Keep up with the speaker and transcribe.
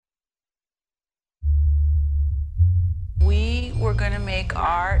we're going to make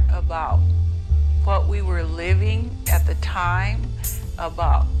art about what we were living at the time,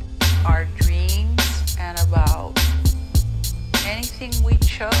 about our dreams, and about anything we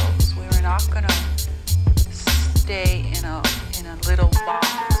chose. We were not going to stay in a little box.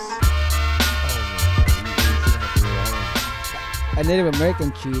 A Native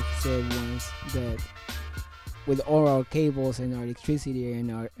American chief said once that with all our cables and our electricity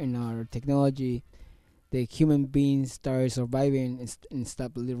and our technology, the human beings started surviving and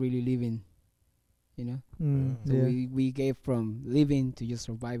stopped really living. You know, so we gave from living to just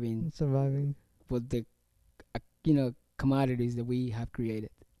surviving with the commodities that we have created.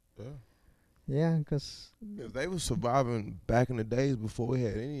 Yeah, because they were surviving back in the days before we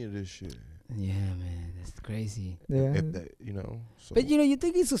had any of this shit. Yeah, man, that's crazy. Yeah, So but you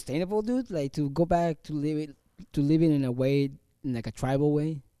think it's sustainable, dude? Like to go back to living in a way, like a tribal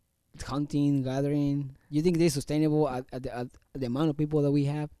way, hunting, gathering. You think it's sustainable at the amount of people that we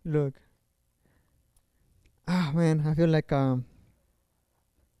have? Look, man, I feel like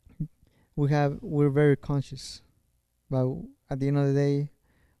we're very conscious, but at the end of the day,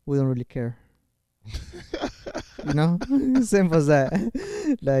 we don't really care. You know, simple as that.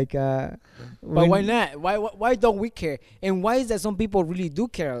 Like, but why not? Why don't we care? And why is that some people really do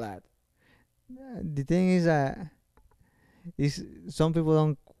care a lot? The thing is some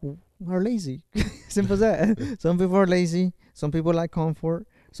people are lazy. Simple as that. Some people are lazy. Some people like comfort.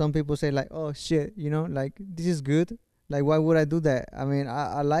 Some people say like, oh shit, like this is good. Like why would I do that? I mean,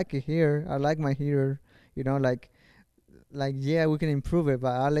 I like it here. I like my here. Like yeah, we can improve it,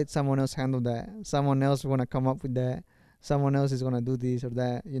 but I'll let someone else handle that. Someone else wanna come up with that. Someone else is gonna do this or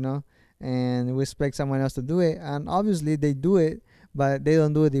that, and we expect someone else to do it. And obviously they do it, but they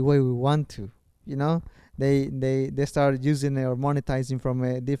don't do it the way we want to. They start using it or monetizing from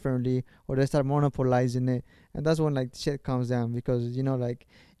it differently, or they start monopolizing it, and that's when like shit comes down, because like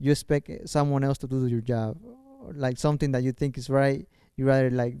you expect someone else to do your job, or like something that you think is right. You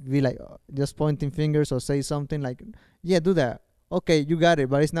rather like be like just pointing fingers or say something like, yeah, do that. Okay, you got it,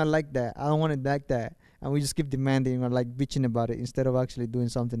 but it's not like that. I don't want it like that. And we just keep demanding or like bitching about it instead of actually doing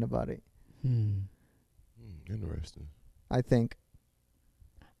something about it. Interesting. I think.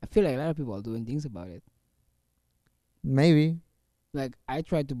 I feel like a lot of people are doing things about it. Maybe. Like I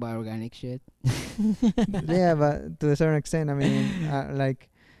tried to buy organic shit. Yeah, but to a certain extent, I mean, like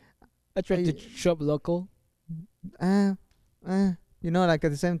I tried to shop local. Like at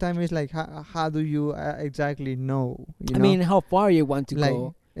the same time, it's like how do you exactly know? I mean, how far you want to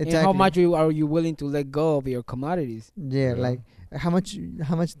go, exactly. And how much are you willing to let go of your commodities? Yeah, like how much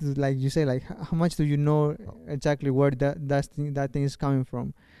do, like you say, like how much do you know exactly where that thing is coming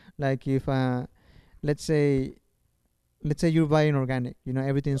from? Like if let's say you're buying organic,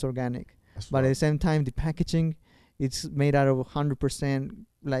 everything's organic, but at the same time the packaging, it's made out of 100%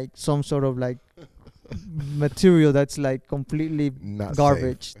 like some sort of like material that's like completely not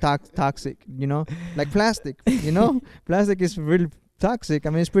garbage, toxic, like plastic. Plastic is really toxic. I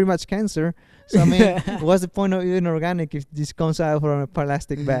mean, it's pretty much cancer. So I mean, what's the point of eating organic if this comes out from a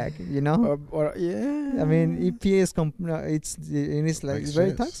plastic bag? Or yeah. I mean, EPA is it's like it's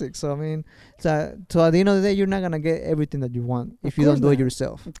very toxic. So I mean, so at the end of the day, you're not gonna get everything that you want if you don't do it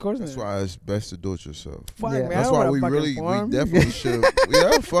yourself. Of course, that's why it's best to do it yourself. Fuck, man, that's why we definitely should.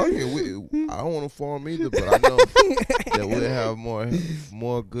 Yeah, fuck it. I don't want to farm either, but I know that we'll have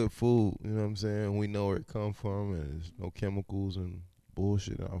more good food. You know what I'm saying? We know where it comes from, and there's no chemicals and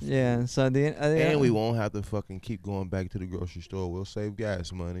bullshit in our food. Yeah, so and we won't have to fucking keep going back to the grocery store. We'll save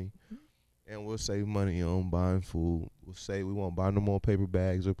gas money, and we'll save money on buying food. We'll say we won't buy no more paper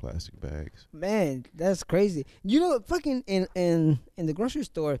bags or plastic bags. Man, that's crazy. Fucking in the grocery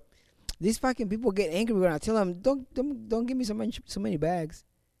store, these fucking people get angry when I tell them don't give me so many bags.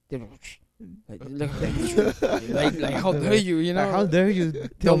 They're like how dare you, Like, how dare you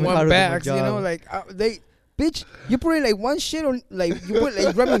tell me how to bags, do my job? they. Bitch, you put in like one shit on, like you put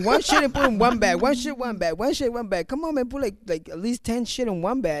like grabbing one shit and put in one bag, one shit, one bag, one shit, one bag. Come on, man, put like at least 10 shit in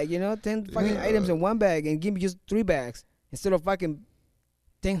one bag, 10 fucking items in one bag, and give me just 3 bags instead of fucking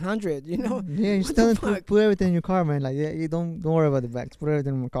 1,000, Yeah, you still put everything in your car, man. Like, yeah, you don't worry about the bags. Put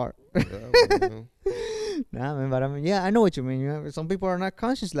everything in my car. Nah, man, but I mean, yeah, I know what you mean. Some people are not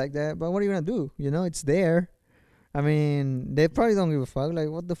conscious like that, but what are you gonna do? It's there. I mean, they probably don't give a fuck. Like,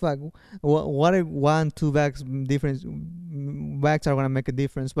 what the fuck? What if 1-2 bags difference? Bags are gonna make a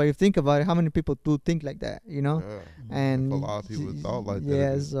difference. But if you think about it, how many people do think like that? Yeah. And a lot of people thought like that.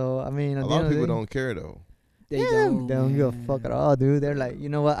 Yeah, so I mean, a lot of people don't care though. They don't give a fuck at all, dude. They're like, you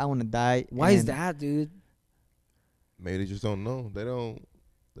know what? I want to die. Why is that, dude? Maybe they just don't know. They don't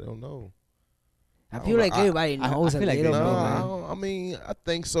know. I don't feel know. like everybody I knows feel a like they little No, bit, know, I, man. don't, I mean, I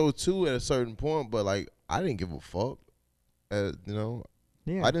think so too at a certain point, but like I didn't give a fuck. You know,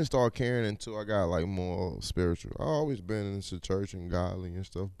 Yeah. I didn't start caring until I got like more spiritual. I always been into church and godly and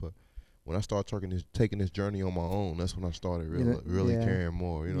stuff, but when I started taking this journey on my own, that's when I started You know, really yeah. caring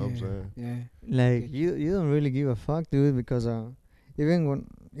more. You know what I'm saying? Yeah. Like Get you don't really give a fuck, dude, because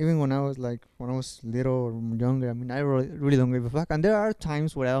even when I was like when I was little or younger, I mean, I really don't give a fuck. And there are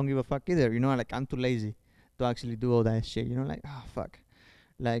times where I don't give a fuck either. You know, like I'm too lazy to actually do all that shit. You know, like fuck.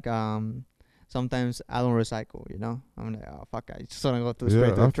 Like sometimes I don't recycle. You know, I'm like fuck. I just wanna go to straight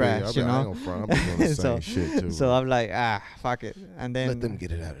to the I trash. You I ain't know. gonna front. I'm doing the So- same shit too. So bro. I'm like fuck it, and then Let them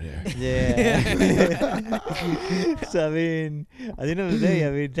get it out of there. Yeah. So I mean, at the end of the day,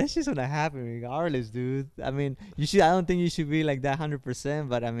 I mean that's just gonna happen regardless, dude. I mean, I don't think you should be like that 100%,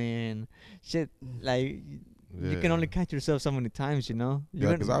 but I mean, shit, like you can Yeah. only catch yourself so many times, you know.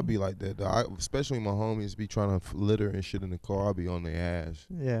 Yeah, because I be like that. Though. Especially my homies be trying to litter and shit in the car. I be on their ass.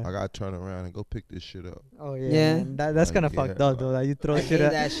 Yeah. I gotta turn around and go pick this shit up. Oh yeah. Yeah. Man. That's Like, kind of yeah, fucked up though. That you throw I shit hate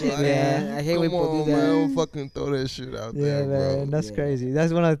at. that shit, Like, man. I hate when Come people on, do that. man. Don't fucking throw that shit out Yeah, there, bro. man, that's Yeah. crazy.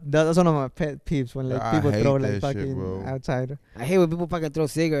 That's one of my pet peeves when like I people hate throw that like shit, fucking bro. outside. I hate when people fucking throw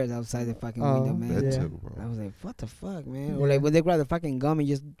cigarettes outside the fucking window, Oh, man. That Yeah. too, bro. I was like, what the fuck, man? Or Yeah. like when they grab the fucking gum and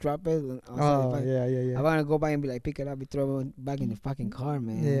just drop it outside the Oh fucking. yeah. I wanna go by and be like, pick it up and throw it back in the fucking car,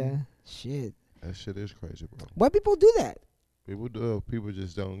 man. Yeah. Shit. That shit is crazy, bro. Why people do that? People do. People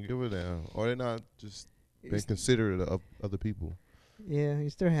just don't give a damn, or they're not just being It's- considerate of other people. Yeah,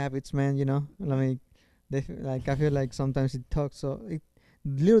 it's their habits, man. You know, I mean, like I feel like sometimes it talks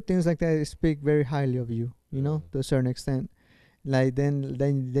little things like that speak very highly of you. You know, Yeah. to a certain extent. Like then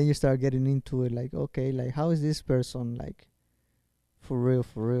you start getting into it. Like okay, like how is this person like for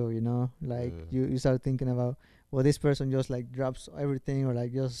real? You know, like Yeah. you start thinking about well, this person just like drops everything or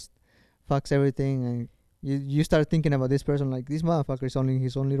like just fucks everything, and you start thinking about this person like this motherfucker is only in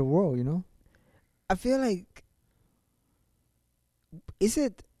his own little world. You know. I feel like, is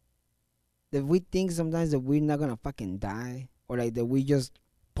it that we think sometimes that we're not gonna fucking die, or like that we just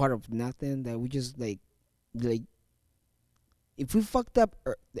part of nothing, that we just like if we fucked up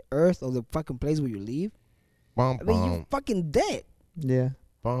the earth or the fucking place where you live, Bum I mean, bum you're fucking dead. Yeah.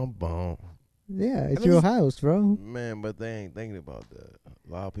 bum. Yeah, it's mean, your it's- house, bro. Man, but they ain't thinking about that.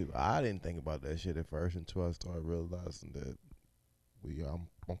 A lot of people. I didn't think about that shit at first until I started realizing that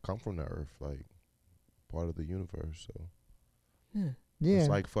I'm come from the earth, like part of the universe. So Yeah. it's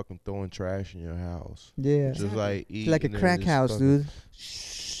like fucking throwing trash in your house. Yeah. Just Exactly. like It's eating like a and crack just house, fucking dude.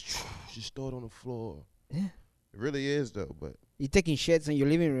 Just throw it on the floor. Yeah. It really is though, but You're taking shits in your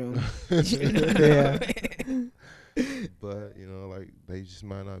living room. Yeah. but you know, like they just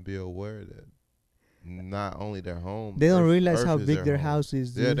might not be aware that not only their home. They don't Earth- realize Earth how is big their home. house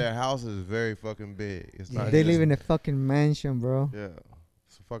is, Yeah, dude. their house is very fucking big. It's Yeah. not. They just- live in a fucking mansion, bro. Yeah,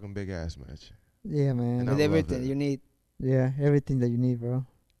 it's a fucking big ass mansion. Yeah, man. And I With love everything it. you need. Yeah, everything that you need, bro.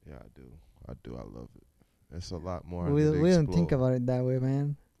 Yeah, I do. I love it. It's a lot more. We to don't think explore. about it that way,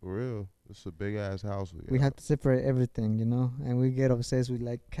 man. For real. It's a big ass house. We got. have to separate everything, you know, and we get obsessed with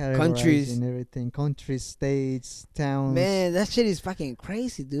like Countries. and everything, countries, states, towns, Man, that shit is fucking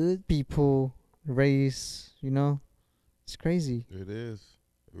crazy, dude. people, race. You know, it's crazy. It is.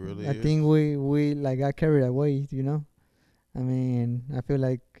 It really I is. think we like got carried away, you know. I mean, I feel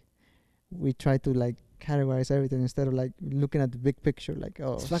like we try to like categorize everything instead of like looking at the big picture. Like,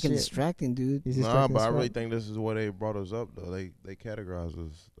 oh, It's fucking shit. distracting, dude. It's Nah, distracting but I as really fuck. think this is where they brought us up though. They categorized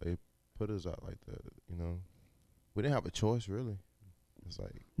us. They put us out like that. You know, we didn't have a choice really. It's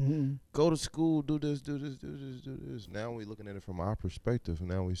like Mm-hmm. go to school, do this, do this, do this, do this. Now we looking at it from our perspective, and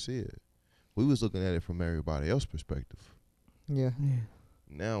now we see it. We was looking at it from everybody else's perspective. Yeah. Yeah.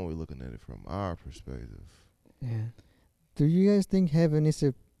 Now we're looking at it from our perspective. Yeah. Do you guys think heaven is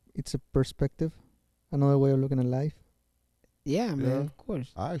it's a perspective, another way of looking at life? Yeah, man. Yeah. Of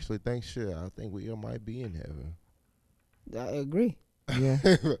course. I actually think shit. I think we might be in heaven. I agree. Yeah.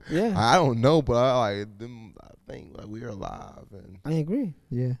 Yeah. I don't know, but I think like we are alive I agree.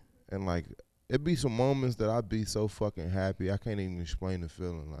 Yeah. and like it'd be some moments that I'd be so fucking happy I can't even explain the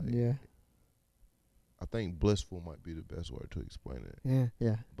feeling. Like Yeah. I think blissful might be the best word to explain it. Yeah.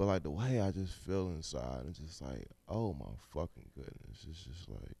 Yeah. But like the way I just feel inside, it's just like, oh my fucking goodness, it's just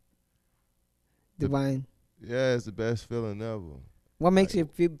like, Divine. yeah, it's the best feeling ever. What makes Like-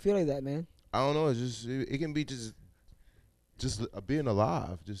 you feel like that, man? I don't know. It's just it can be just being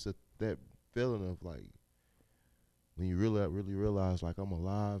alive, just that feeling of like when you really realize like I'm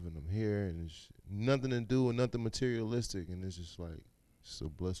alive and I'm here and it's nothing to do and nothing materialistic and it's just like it's a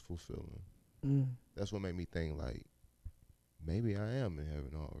blissful feeling. Mm. That's what made me think like maybe I am in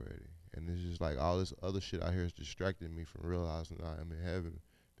heaven already. And it's just like all this other shit out here is distracting me from realizing I am in heaven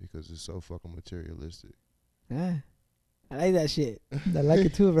because it's so fucking materialistic. Yeah. I like that shit. I like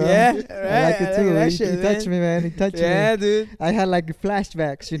it too, bro. Yeah, I right. like it too. that He shit, touched me, man. He touched Yeah, me. dude. I had like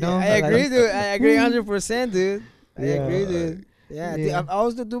flashbacks, you know. Yeah, I agree, Like, dude. I agree 100%, dude. I Yeah. agree, dude. Yeah, Yeah. I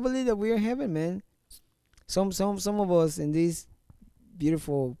also do believe that we're in heaven, man. Some of us in this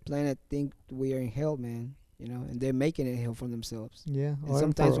beautiful planet think we are in hell, man. You know, and they're making it hell for themselves. Yeah. And or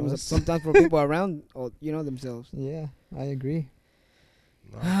sometimes, for us. sometimes for people around, or themselves. Mm. Yeah, I agree.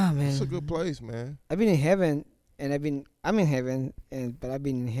 Ah, man. It's a good place, man. I've been in heaven, and I'm in heaven, but I've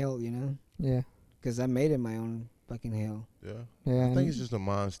been in hell, Yeah. because I made it my own fucking hell. Yeah. Yeah. I think it's just a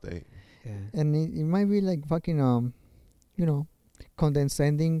mind state. Yeah. And it might be like fucking you know,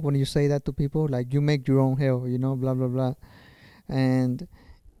 condescending when you say that to people, like you make your own hell, you know, blah blah blah, and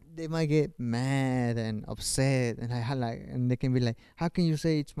they might get mad and upset, and and they can be like, how can you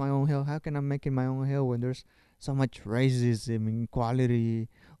say it's my own hell? How can I make it my own hell when there's so much racism, inequality,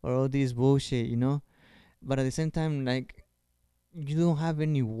 or all this bullshit, you know? But at the same time, like, you don't have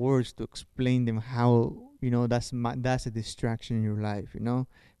any words to explain them how, you know, that's a distraction in your life, you know,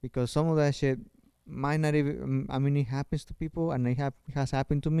 because some of that shit might not even I mean, it happens to people, and it has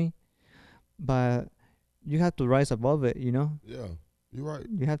happened to me, but you have to rise above it, you know. Yeah, you're right.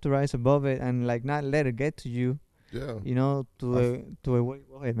 You have to rise above it and like not let it get to you, Yeah. you know, to a way.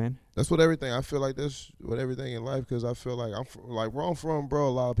 Go ahead, man. That's what everything. I feel like this with everything in life, because I feel like where I'm from, bro. A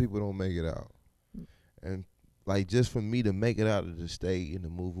lot of people don't make it out, and like just for me to make it out of the state and to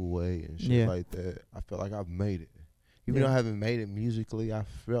move away and shit Yeah. like that, I feel like I've made it. Even Yeah. though I haven't made it musically, I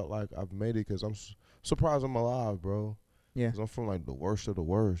felt like I've made it because I'm surprised I'm alive, bro. Yeah. Because I'm from like the worst of the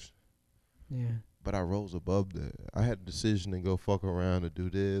worst, Yeah. but I rose above that. I had the decision to go fuck around and do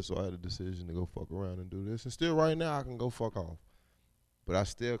this, or I had the decision to go fuck around and do this, and still right now I can go fuck off. But I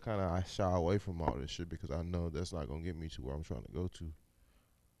still I shy away from all this shit because I know that's not gonna get me to where I'm trying to go to.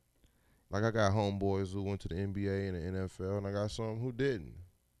 Like I got homeboys who went to the NBA and the NFL, and I got some who didn't.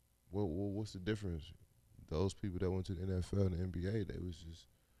 What's the difference? Those people that went to the NFL and the NBA,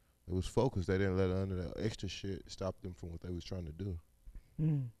 they was focused. They didn't let under that extra shit stop them from what they was trying to do.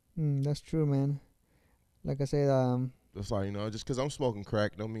 That's true, man. Like I said, That's like, just because I'm smoking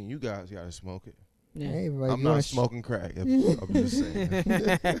crack don't mean you guys gotta smoke it. Yeah. hey, but I'm you wanna not smoking crack. I'm just saying.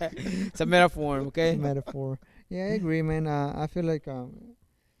 It's a metaphor, okay? metaphor. Yeah, I agree, man. I feel like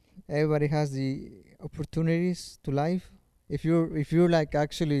everybody has the opportunities to life. If you're like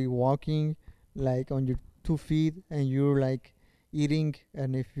actually walking like on your 2 feet and you're like eating,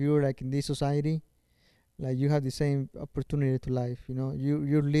 and if you're like in this society, like you have the same opportunity to life. You know,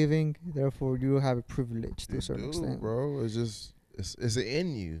 you're living, therefore you have a privilege to You a certain do, extent. bro. It's just it's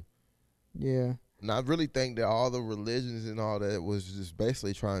in you. Yeah. And I really think that all the religions and all that was just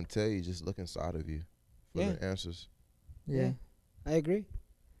basically trying to tell you, just look inside of you for Yeah. the answers. Yeah. I agree.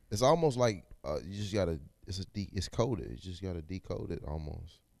 It's almost like you just gotta. It's coded. You just gotta decode it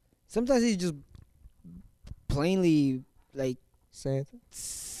almost. Sometimes it's just plainly like Said.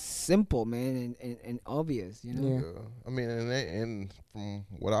 simple, man, and obvious, you know. Yeah. I mean, and from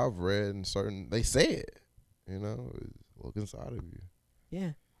what I've read and they say it. Look inside of you.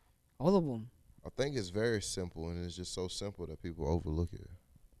 Yeah. All of them. I think it's very simple, and it's just so simple that people overlook it.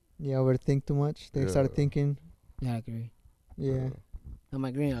 Yeah, overthink too much. They start Yeah. thinking. Yeah, I agree. Yeah. I'm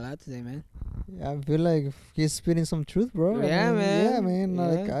agreeing a lot today, man. I feel like he's spitting some truth, bro. Yeah, man. Yeah, man.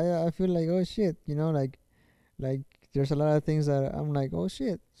 Like Yeah. I feel like, oh shit, like there's a lot of things that I'm like, oh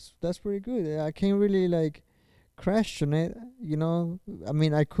shit, that's pretty good. I can't really like question it, I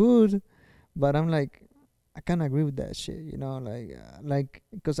mean, I could, but I'm like, I can't agree with that shit, like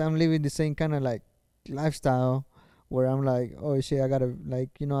because I'm living the same kind of like lifestyle where I'm like, oh shit, I gotta like,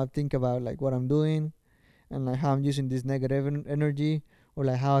 I think about like what I'm doing and like how I'm using this negative energy, or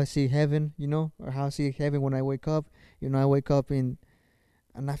like how I see heaven, or how I see heaven when I wake up. I wake up and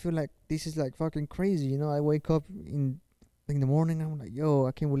I feel like this is like fucking crazy, I wake up in the morning, I'm like, yo,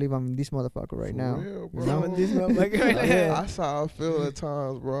 I can't believe I'm in this motherfucker right For now. real, bro. You know? I'm in this motherfucker. That's how I feel at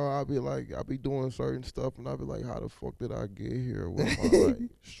times, bro. I'll be doing certain stuff, and I'll be like, how the fuck did I get here? What am I like?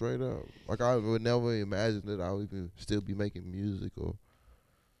 Straight up. Like, I would never imagine that I would even still be making music or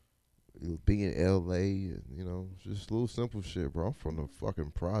be in L.A. and, just little simple shit, bro. I'm from the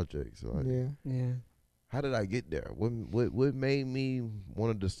fucking projects. Like, Yeah. how did I get there? What made me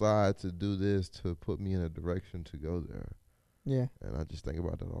want to decide to do this to put me in a direction to go there? Yeah. And I just think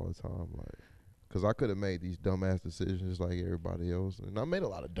about that all the time, like, because I could have made these dumbass decisions like everybody else, and I made a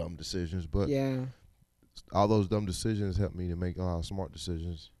lot of dumb decisions, but Yeah. all those dumb decisions helped me to make a lot of smart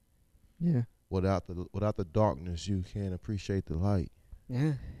decisions. Yeah. Without the darkness, you can't appreciate the light.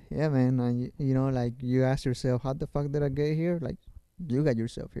 Yeah. Yeah, man. And you know, like you ask yourself, how the fuck did I get here? Like you got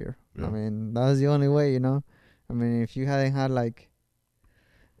yourself here. Yeah. I mean, that's the only way, you know. I mean, if you hadn't had like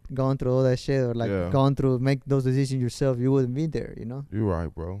gone through all that shit or like Yeah. gone through make those decisions yourself, you wouldn't be there, you know. You're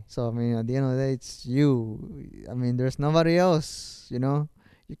right, bro. So I mean, at the end of the day, it's you. I mean, there's nobody else, you know.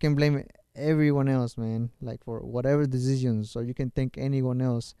 You can blame everyone else, man, like for whatever decisions, or you can thank anyone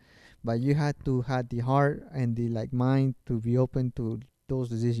else, but you had to have the heart and the like mind to be open to those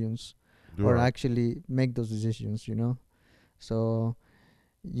decisions You're or right. actually make those decisions, you know. So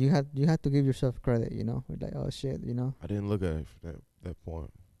you had to give yourself credit, you know. Like, oh shit, you know. I didn't look at it from that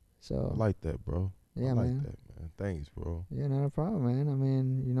point. So I like that, bro. yeah, I like man. that, man. Thanks, bro. Yeah, not a problem, man. I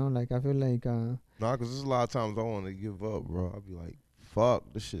mean, you know, like I feel like Nah, cause there's a lot of times I want to give up, bro. I'll be like, fuck,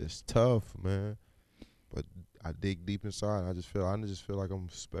 this shit is tough, man. But I dig deep inside. I just feel like I'm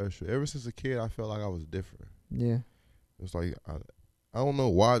special. Ever since a kid, I felt like I was different. yeah. It's like I don't know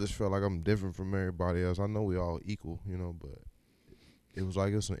why I just felt like I'm different from everybody else. I know we all equal, you know, but it was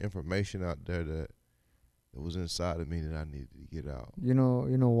like there's some information out there that was inside of me that I needed to get out. You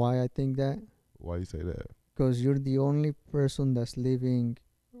know why I think that? Why you say that? Because you're the only person that's living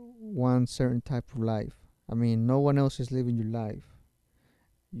one certain type of life. I mean, no one else is living your life.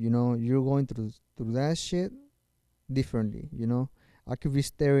 You know, you're going through that shit differently. You know, I could be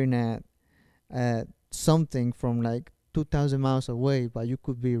staring at something from like 2,000 miles away, but you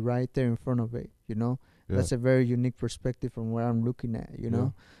could be right there in front of it. You know, Yeah. that's a very unique perspective from where I'm looking at. You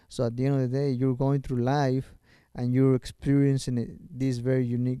know, so at the end of the day, you're going through life and you're experiencing it this very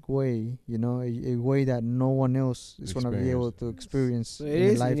unique way, you know, a way that no one else is gonna be able to experience So it in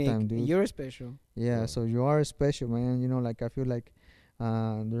a is lifetime, unique. dude. You're special. Yeah, Yeah. so you are special, man. You know, like I feel like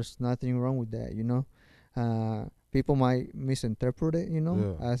there's nothing wrong with that, you know. People might misinterpret it, you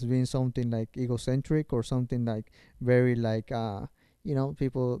know, Yeah. as being something like egocentric or something like very like you know,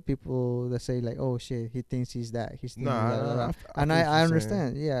 people that say like, oh shit, he thinks he's that, he's thinking Nah, blah, blah, blah. I And feel what I you're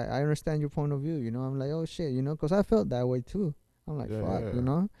understand. Yeah, I understand your point of view. You know, I'm like, oh shit, you know, 'cause I felt that way too. I'm like, Yeah, fuck, yeah. you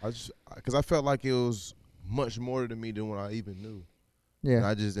know. Because I felt like it was much more to me than what I even knew. And Yeah,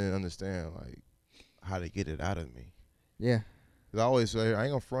 I just didn't understand like how to get it out of me. yeah, 'Cause I always say I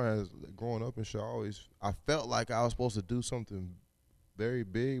ain't gonna front. Growing up and shit, I felt like I was supposed to do something very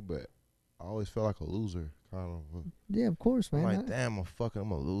big, but I always felt like a loser, kind of. yeah. Of course, I'm man. like, damn,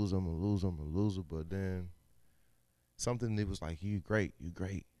 I'm a loser. But then something that was like, you great.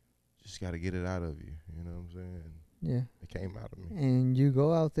 Just gotta get it out of you. You know what I'm saying? And Yeah, it came out of me. and you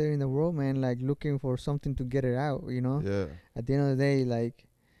go out there in the world, man, like looking for something to get it out. You know, Yeah, at the end of the day, like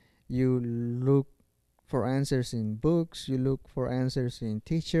you look for answers in books, you look for answers in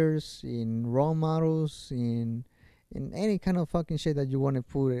teachers, in role models, in any kind of fucking shit that you want to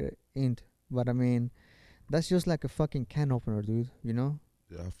put it into. But I mean, that's just like a fucking can opener, dude. You know,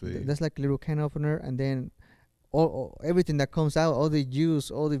 yeah, I feel you. that's like a little can opener, and then all everything that comes out, all the juice,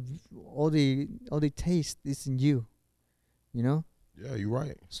 all the taste is in you. You know. Yeah, you're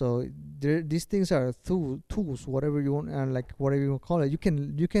right. So these things are tools, whatever you want, like whatever you want to call it. You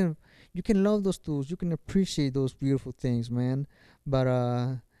can love those tools. You can appreciate those beautiful things, man. But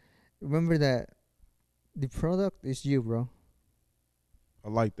remember that the product is you, bro. I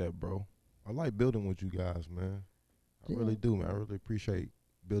like that, bro. I like building with you guys, man. I Yeah. really do, man. I really appreciate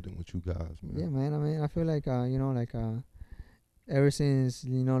building with you guys, man. Yeah, man. I mean, I feel like you know, like ever since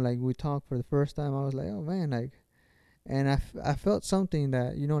you know, like we talked for the first time, I was like, oh man, like, and I felt something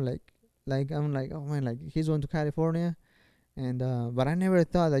that you know, like I'm like, oh man, like he's going to California. And but I never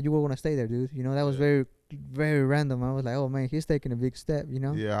thought that you were gonna stay there, dude. You know, that was Yeah. very random. I was like, oh man, he's taking a big step. You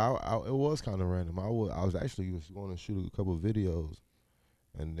know. Yeah, it was kind of random. I was actually going to shoot a couple of videos,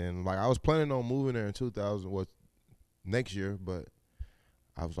 and then like I was planning on moving there in 2000, next year, but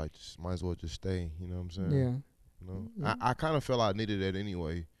I was like, just might as well just stay. You know what I'm saying? Yeah. You know, Yeah. I kind of felt I needed that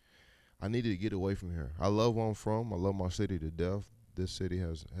anyway. I needed to get away from here. I love where I'm from. I love my city to death. This city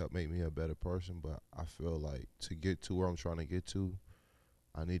has helped make me a better person, but I feel like to get to where I'm trying to get to,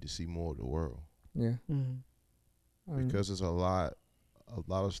 I need to see more of the world. Yeah. Mm-hmm. Because there's a lot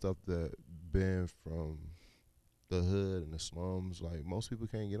of stuff that been from the hood and the slums. Like most people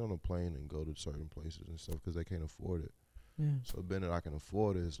can't get on a plane and go to certain places and stuff because they can't afford it. Yeah. So being that I can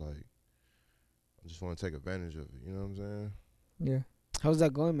afford it, it's like I just want to take advantage of it. You know what I'm saying? Yeah. How's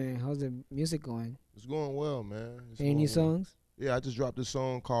that going, man? How's the music going? It's going well, man. It's Any going new well. songs? Yeah, I just dropped a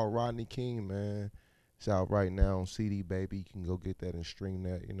song called Rodney King, man. It's out right now on CD, baby. You can go get that and stream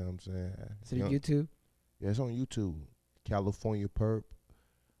that. You know what I'm saying? Is it Young- YouTube? Yeah, it's on YouTube. California Perp,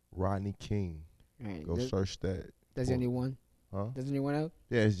 Rodney King. Right. Go search that. That's the only one. Huh? There's a new one out.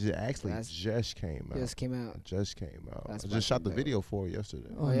 Yeah, it's just, actually That's- just came out. Just came out. Just came out. That's I just shot the fucking dope. video for it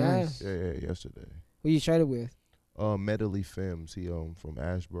yesterday. Oh, yeah? nice. Yeah, yesterday. Who you shot it with? Medley Films. He from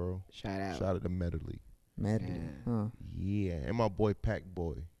Ashboro. Shout out. Shout out to Medley. Medley. Yeah. Huh. Yeah, and my boy Pac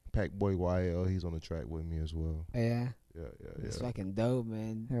Boy YL. He's on the track with me as well. Yeah. Yeah. It's fucking dope,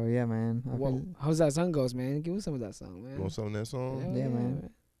 man. Hell yeah, man. I Whoa, feel- how's that song goes, man? Give us some of that song, man. You want some of that song? Hell Yeah, man.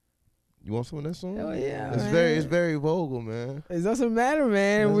 You want some of that song? Hell yeah, It's man. very vulgar, man. It doesn't matter,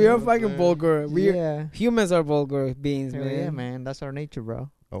 man. That's We are what I'm fucking saying. vulgar. yeah. Humans are vulgar beings, Hell man. yeah, man. That's our nature, bro.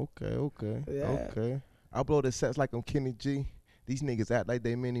 Okay. Yeah. Okay. I blow the sets like I'm Kenny G. These niggas act like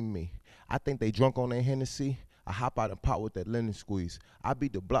they mini me. I think they drunk on their Hennessy. I hop out and pop with that lemon squeeze. I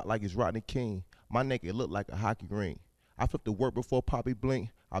beat the block like it's Rodney King. My neck, it look like a hockey ring. I flipped the work before Poppy blink.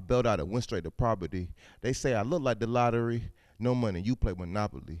 I bailed out and went straight to property. They say I look like the lottery. No money, you play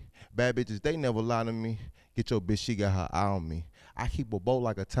Monopoly. Bad bitches, they never lie to me. Get your bitch, she got her eye on me. I keep a bow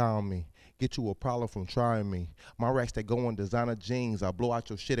like a tie on me. Get you a problem from trying me. My racks, they go on designer jeans. I blow out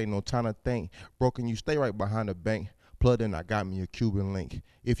your shit, ain't no time to think. Broken, you stay right behind the bank. Plugged in, I got me a Cuban link.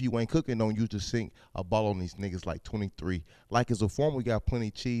 If you ain't cooking, don't use the sink. I ball on these niggas like 23. Like it's a form, we got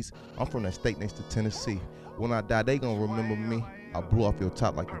plenty cheese. I'm from that state next to Tennessee. When I die, they gon' remember me. I blew off your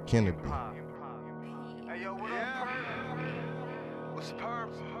top like a Kennedy. Hey, yo, what up? What's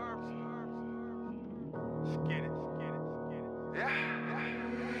Perps? Get it.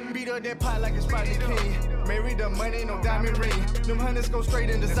 Yeah. Beat up that pot like it's Rodney King. Married the money, no diamond ring. Them hunters go straight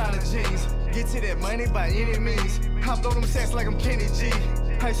in designer jeans. Get to that money by any means. Hop on them sacks like I'm Kenny G.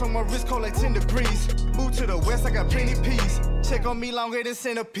 Ice on my wrist cold like 10 degrees. Move to the west, I got plenty peas. Check on me longer than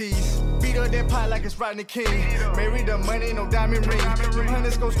centipedes. Beat up that pot like it's Rodney King. Married the money, no diamond ring. Them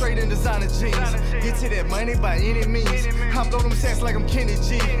hunters go straight in designer jeans. Get to that money by any means. Hop on them sacks like I'm Kenny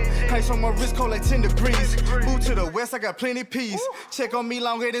G. Ice on my wrist cold like 10 degrees. Move to the west, I got plenty peas. Check on me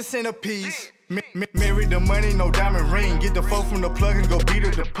longer than centipedes. Married the money, no diamond ring. Get the folk from the plug and go beat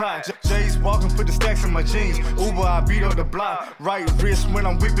up the pot. Jay's walking, put the stacks in my jeans. Uber, I beat up the block. Right wrist when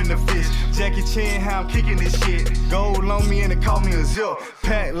I'm whipping the fish. Jackie Chan, how I'm kicking this shit. Gold on me and it call me a zip.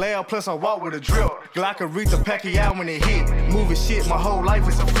 Pack layout, plus I walk with a drip. Glock can read the packy out when it hit. Moving shit, my whole life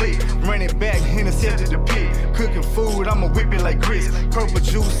is a flick. Running back, intercepted the pit. Cooking food, I'ma whip it like grits. Purple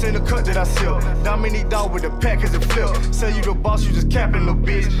juice in the cut that I sell. Dominique dog with the pack as a flip. Say you the boss, you just capping, little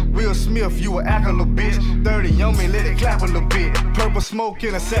bitch. Will Smith, you a act a little bitch. 30 on me, let it clap a little bit. Purple smoke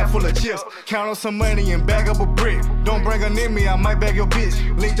in a sack full of chips. Count on some money and bag up a brick. Don't bring her near me, I might bag your bitch.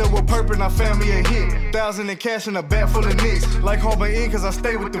 Linked up with Purple and I found me a hit. 1,000 in cash in a bag full of nicks. Like Harbor Inn, cause I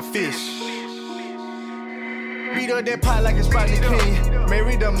stay with the fish. Beat up that pot like it's Rodney King.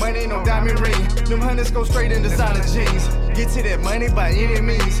 Married the money, no diamond ring. Them hunters go straight in designer jeans. Get to that money by any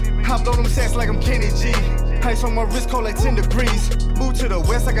means. Hop on them sacks like I'm Kenny G. Ice on my wrist cold like 10 degrees. Move to the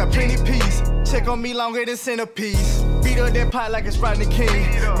west, I got plenty peas. Check on me longer than centipedes. Beat up that pot like it's Rodney King.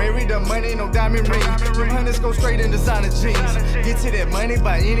 Married the money, no diamond ring. Them hunters go straight in designer jeans. Get to that money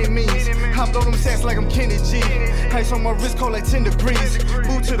by any means. Hop on them sacks like I'm Kenny G. Ice on my wrist cold like 10 degrees.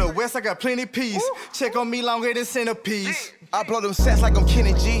 Move to the west, I got plenty peas. Check on me longer than centipedes. I blow them sets like I'm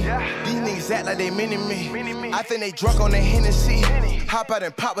Kenny G. These niggas act like they mini me. I think they drunk on that Hennessy. Hop out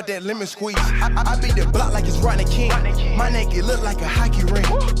and pop with that lemon squeeze. I beat the block like it's Rodney King. My neck, it look like a hockey ring.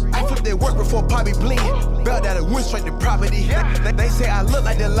 I flip that work before Poppy blink. Bailed out and went straight to property. They say I look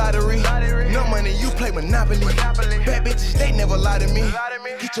like the lottery. No money, you play Monopoly. Bad bitches, they never lie to me.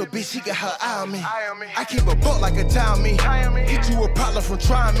 Get your bitch, she got her eye on me. I keep a boat like a tie on me. Get you a problem from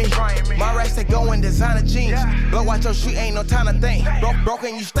trying me. My racks, they go in designer jeans. Blow out your shit, ain't no time to think.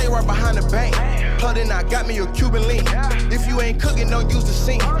 Broken, you stay right behind the bank. Plugged in, I got me a Cuban link. If you ain't cooking, don't use the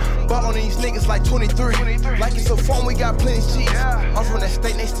sink. Ball on these niggas like 23. Like it's a phone, we got plenty cheese. I'm from that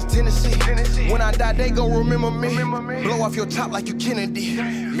state next to Tennessee. When I die, they gon' remember me. Blow off your top like you Kennedy.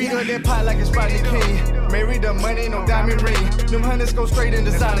 Beat up that pot like it's Rodney King. Married the money, no diamond ring. Them hunters go straight in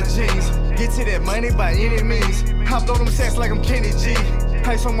designer jeans. Get to that money by any means. Hop on them sacks like I'm Kenny G.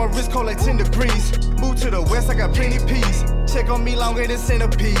 Ice on my wrist cold like 10 degrees. Move to the west, I got plenty peas. Check on me longer than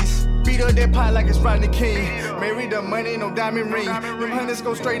centipedes. Beat up that pot like it's Rodney King. Married the money, no diamond ring. Them hunters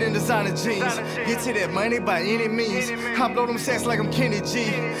go straight in designer jeans. Get to that money by any means. Hop on them sacks like I'm Kenny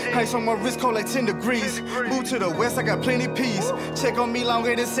G. Ice on my wrist cold like 10 degrees. Move to the west, I got plenty peas. Check on me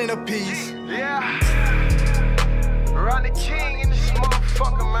longer than centipedes. Yeah. Rodney King in this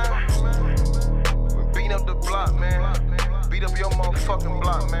motherfucker, man. We beat up the block, man. Beat up your motherfucking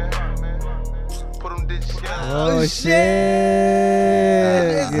block, man. Put them digits together. Oh shit!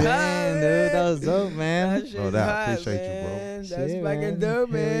 Damn, dude, that was dope, man. shit No is doubt. hot, Appreciate you, bro. man. That's Shit, fucking man. dope,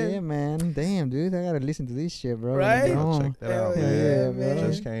 Hell man. yeah, man. Damn, dude. I gotta listen to this shit, bro. Right? Later on. Check that Hell out, yeah, man. man.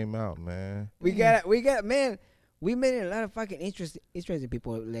 Just came out, man. We got, man. We met a lot of fucking interesting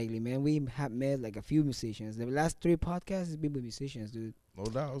people lately, man. We have met like a few musicians. The last 3 podcasts has been with musicians, dude. No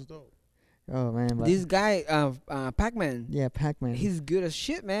doubt, it's dope. Oh man, but This guy, Pac-Man, yeah, Pac-Man. he's good as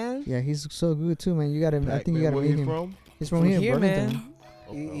shit, man. Yeah, he's so good too, man. You gotta. I think you Pac-Man, gotta where meet he him. from? He's from here, man. Burlington.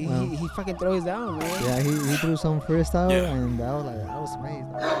 He, Wow. he fucking throws down, man. Yeah, he threw some freestyle, Yeah. and I was amazed.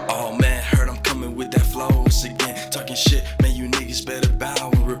 Oh man, heard I'm coming with that flow once again. Talking shit, man, you niggas better bow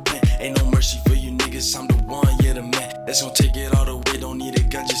and repent. Ain't no mercy for you niggas, I'm the one, yeah, the man. That's gonna take it all the way, don't need a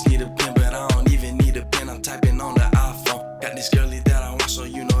gun, just need a pen. But I don't even need a pen, I'm typing on the iPhone. Got this girlie that I want, so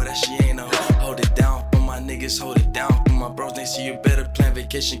you know that she ain't no hoe. Hold it down for my niggas, hold it down for my bros. They see you better plan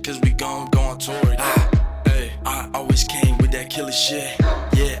vacation, cause we gon' go on tour. Hey, I always came with that killer shit.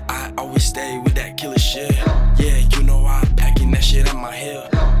 Yeah, I always stay with that killer shit. Yeah, you know I packing that shit on my head.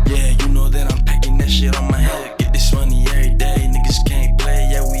 Yeah, you know that I'm packing that shit on my head. Get this money every day, niggas can't play.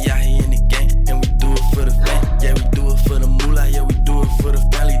 Yeah, we out here in the game, and we do it for the fame. Yeah, we do it for the moolah. Yeah, we do it for the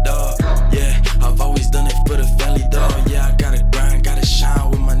family, dog. Yeah, I've always done it for the family, dog. Yeah, I gotta grind, gotta shine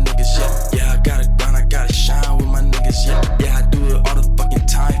with my niggas. Yeah, I gotta grind, I gotta shine with my niggas. Yeah, I do it all the fucking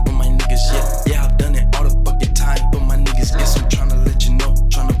time for my niggas. Yeah, I've done it all the fucking time for my niggas. Guess I'm tryna let you know,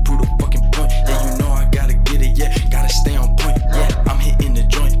 tryna prove the fucking point. Yeah, you know I gotta get it. Yeah, gotta stay on point. Yeah, I'm hitting the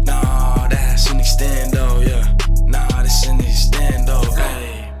joint. Nah, that's an extendo. Yeah, nah, that's an extendo.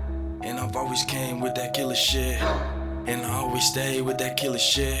 Hey, and I've always came with that killer shit. And I always stay with that killer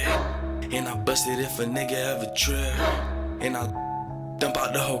shit. And I busted if a nigga ever trip. And I dump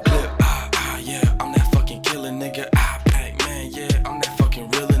out the whole clip. Yeah, I'm that fucking killer nigga. Pac-Man, yeah, I'm that fucking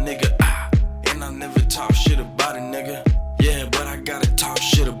realer nigga. And I never talk shit about a nigga. Yeah, but I gotta talk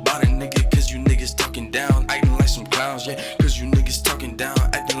shit about a nigga. Cause you niggas talking down, acting like some clowns. Yeah, cause you niggas talking down,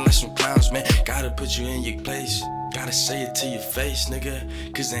 acting like some clowns, man. Gotta put you in your place. Gotta say it to your face,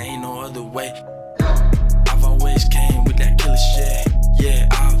 nigga. Cause there ain't no other way. I've always came with that killer shit. Yeah,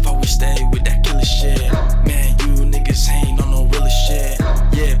 I've always stayed with that killer shit. Man, you niggas ain't on no realer shit.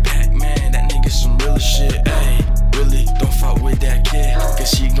 Yeah, Pac-Man, that nigga some realer shit. Ayy, really, don't fuck with that kid. Cause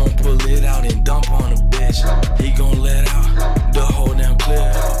she gon' pull it out and dump on a bitch. He gon' let out the whole damn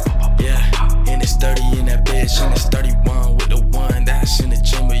clip. Yeah, and it's 30 in that bitch. And it's 31 with the one that's in the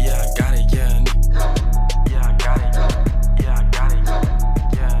chamber. Yeah, I got it, yeah. Yeah, I got it. Yeah, I got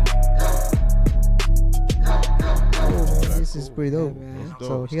it. Yeah, Oh man, this is pretty dope. Yeah, man.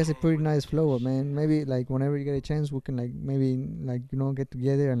 So he has a pretty nice flow, man. Maybe like whenever you get a chance, we can like maybe like get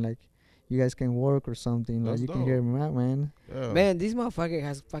together and like you guys can work or something. Like That's you can dope. hear him out, man. Yeah. Man, this motherfucker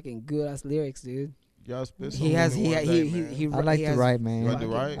has fucking good ass lyrics, dude. Y'all spit He something has in he one he day, he, man. he, I like he to has, write, man. You like to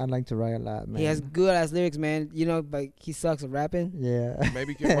write? I like to write a lot, man. He has good ass lyrics, man. You know, but he sucks at rapping. Yeah.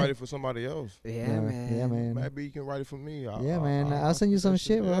 Maybe you can write it for somebody else. Yeah, Yeah, man. yeah, man. Maybe you can write it for me. Yeah, man. I'll send you some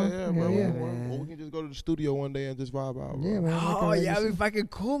shit, bro. Yeah, yeah, bro. Yeah, yeah. Or we can just go to the studio one day and just vibe out, bro. Yeah, man. I can Oh write yeah, you that'd be some- fucking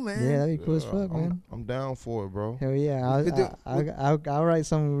cool, man. Yeah, that'd be cool as Yeah, fuck, man. I'm down for it, bro. Hell yeah, could do- I'll write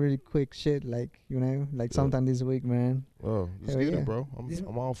some really quick shit, like like sometime this week, man. Oh, just Hell get yeah. it, bro. This-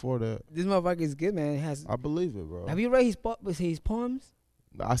 I'm all for that. This motherfucker is good, man. He has. I believe it, bro. Have you read his poems?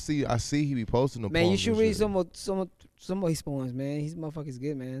 I see he be posting the Man, you poems should and read shit. some of his poems, man. His motherfucker's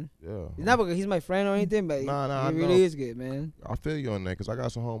good, man. Yeah. It's not because he's my friend or anything, but Nah, I he really know. is good, man. I feel you on that because I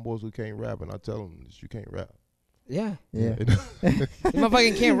got some homeboys who can't rap, and I tell them that you can't rap. Yeah, Yeah. this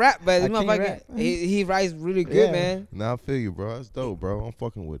motherfucker can't rap, but I this can't motherfucker rap. he writes really good, Yeah. man. Nah, I feel you, bro. That's dope, bro. I'm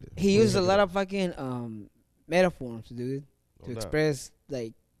fucking with it. He uses a lot of fucking metaphors, dude, No to doubt. express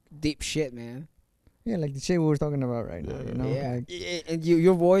like deep shit, man. Yeah, like the shit we were talking about right now, you know? yeah, Like, and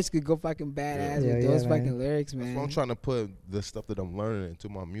your voice could go fucking badass Yeah, with yeah, those man. fucking lyrics, That's man. why I'm trying to put the stuff that I'm learning into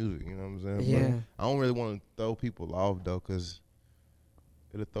my music. You know what I'm saying? Yeah. But I don't really want to throw people off though, cause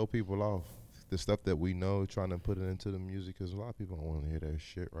it'll throw people off. The stuff that we know, trying to put it into the music, cause a lot of people don't want to hear that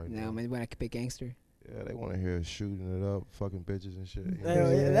shit right No, now. man, when I keep it gangster. Yeah, they want to hear us shooting it up, fucking bitches and shit. You know?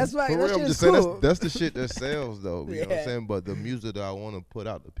 Hell yeah, that's why For that real, I'm shit is just saying cool. that's the shit that sells though. You know what Yeah. I'm saying? But the music that I want to put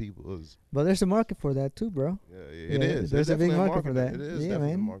out to people is but there's a market for that too, bro. it Yeah, is. there's a big definitely market for that. It is Yeah,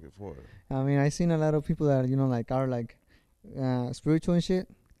 definitely a man. market for it. I mean, I seen a lot of people that like are like spiritual and shit,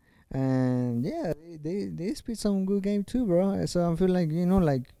 and yeah, they spit some good game too, bro. So I feel like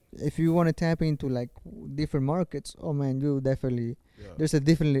like if you want to tap into like different markets, oh man, you definitely Yeah. there's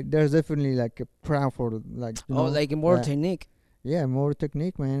definitely like a crowd for like Like more that- technique. yeah, more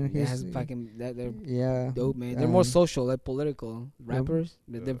technique, man. He He's- has fucking they're yeah, dope, man. They're more um, social, like political rappers,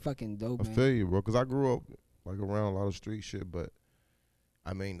 but they're Yeah. fucking dope, I man. feel you, bro. Cause I grew up like around a lot of street shit, but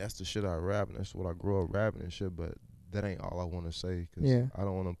I mean, that's the shit I rap, and that's what I grew up rapping and shit. But that ain't all I want to say, cause Yeah. I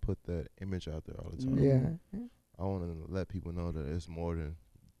don't want to put that image out there all the time. Yeah. I want to let people know that it's more than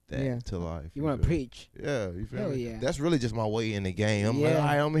that Yeah. to life. You want to feel me? preach? Yeah, you feel Hell me? yeah. That's really just my way in the game. I'm like, Yeah. all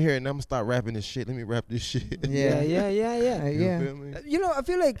right, I'm here and I'm gonna start rapping this shit. Let me rap this shit. Yeah. yeah. You Yeah. feel me? You know, I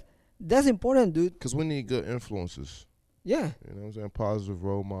feel like that's important, dude. Cause we need good influences. Yeah, You know what I'm saying? Positive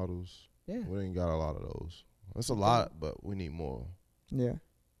role models. yeah. We ain't got a lot of those. That's a lot, but we need more. Yeah.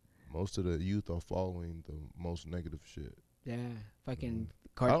 Most of the youth are following the most negative shit. Yeah, fucking I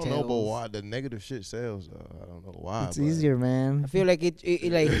cartels. don't know about why the negative shit sells. I don't know why. It's but easier, man. I feel like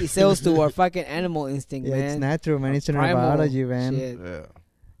it sells to our fucking animal instinct, Yeah, man. it's natural, man. It's in our Primal biology, man. shit. Yeah.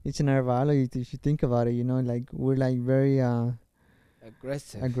 It's in our biology. If you think about it, you know, like we're like very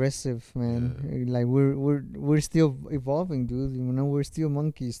Aggressive. aggressive, man. Like we're still evolving, dude. You know, we're still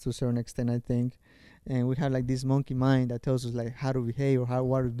monkeys to a certain extent, I think. And we have like this monkey mind that tells us like how to behave or how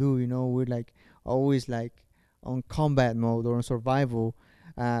what to do. You know, we're like always like on combat mode or on survival.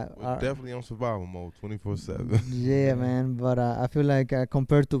 We're definitely on survival mode 24/7. Yeah, man. But I feel like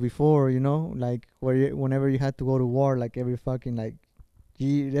compared to before, you know, like whenever you had to go to war, like every fucking like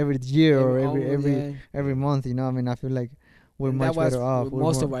every year or every month, you know. I mean, I feel like we're And much that was better off. We're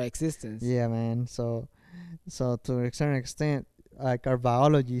most more- of our existence. Yeah, man. So to a certain extent, like our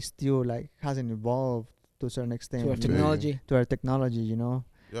biology still like hasn't evolved to a certain extent. To our you know, technology. to our technology, you know.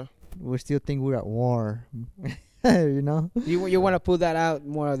 Yeah. We still think we're at war. You know. You want to put that out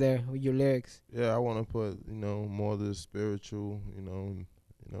more out there with your lyrics. Yeah, I want to put, more of the spiritual,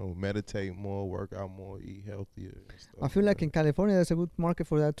 meditate more, work out more, eat healthier. And stuff I feel like in California there's a good market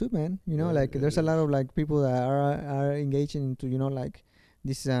for that too, man. You know, Yeah, like it there's a lot is. of like people that are engaging into, like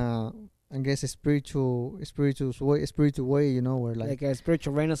this I guess a spiritual way, you know, where Like a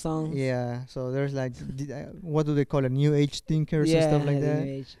spiritual renaissance. yeah. So there's like what do they call it, new age thinkers and stuff like the that.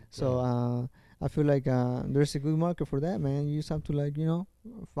 new age. So I feel like there's a good market for that, man. You just have to like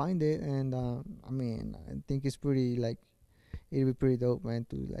find it, and I mean I think it's pretty like it'd be pretty dope, man,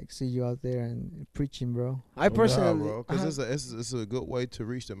 to like see you out there and preaching, bro. I personally, bro, because it's a good way to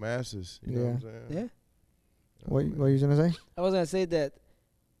reach the masses. You know what I'm saying? yeah. What you gonna say? I was gonna say that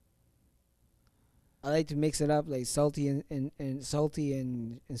I like to mix it up, like salty and salty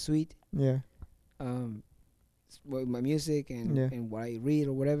and sweet. Yeah. With my music and what I read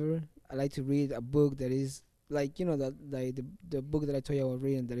or whatever. I like to read a book that is like the book that I told you I was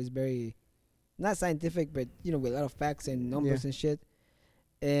reading that is very not scientific, but with a lot of facts and numbers and shit.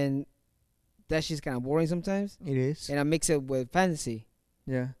 And that shit's kind of boring sometimes. It is. And I mix it with fantasy,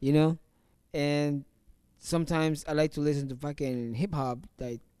 Yeah. And sometimes I like to listen to fucking hip hop,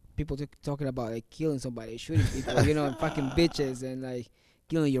 like people talking about like killing somebody, shooting people, and fucking bitches and like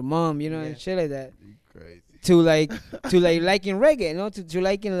killing your mom, and shit like that. You crazy. To liking reggae, to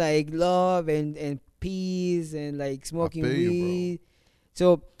liking like love and peace and like smoking feel you, bro. weed.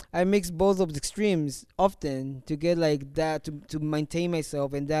 So I mix both of the extremes often to get like that to maintain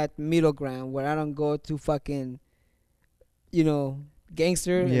myself in that middle ground where I don't go too fucking,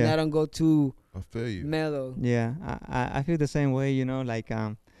 gangster and I don't go too I feel you. mellow. Yeah. I feel the same way, like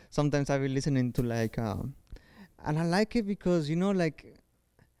sometimes I be listening to like and I like it because like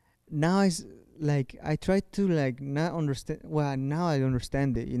now it's like I try to like not understand. Well, now I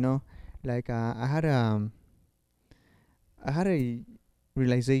understand it. Like I had a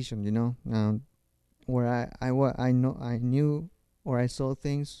realization. Where I knew or I saw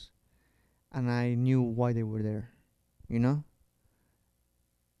things, and I knew why they were there.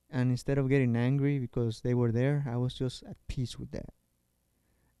 And instead of getting angry because they were there, I was just at peace with that.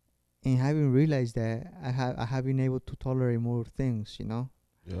 And having realized that, I have been able to tolerate more things.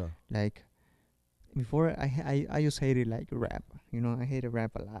 Yeah. Like before, I just hated like rap. I hated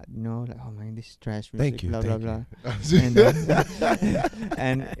rap a lot. Like, oh man, this is trash music. Thank you. Blah thank blah you. blah.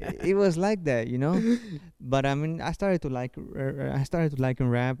 And it was like that. But I mean, I started to like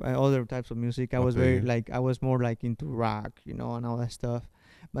rap, other types of music. I was Okay. very like I was more like into rock, and all that stuff.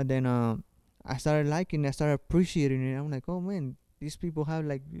 But then I started liking, I started appreciating it. I'm like, oh man, these people have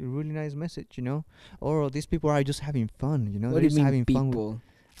like a really nice message, or these people are just having fun, What They're do you just mean, having fun. people?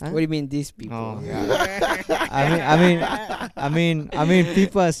 Huh? What do you mean, these people? Oh, I mean,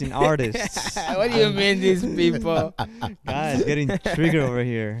 people as in artists. What do you mean, these people? Guys, getting triggered over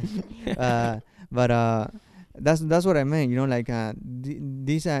here. But that's what I meant. Like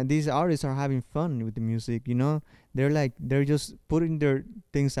these artists are having fun with the music. They're just putting their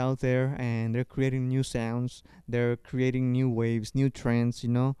things out there and they're creating new sounds. They're creating new waves, new trends.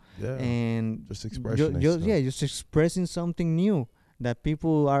 Yeah. And Just expressing that stuff. just expressing something new that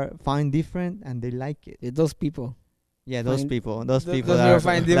people find different and they like it. Those people. Yeah, those Find- people, those th- people those that people are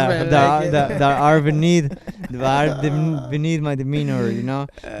find that, different, that, like are, it. that are beneath my demeanor, you know.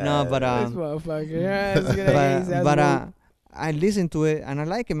 No, but This motherfucker. Yeah, it's gonna use that but word. I listen to it and I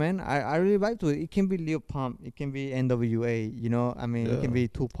like it, man. I really vibe to it. It can be Lil Pump, it can be NWA, you know. I mean, it can Yeah. be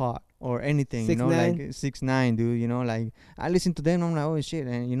Tupac or anything, you know, 6ix9ine. like 6ix9ine, dude. You know, like I listen to them, I'm like, oh shit,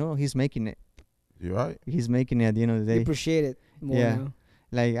 and you know, he's making it. You're right. He's making it at the end of the You day. appreciate it more. Yeah. Now.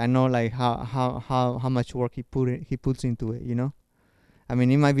 Like I know, like how much work he puts into it, you know. I mean,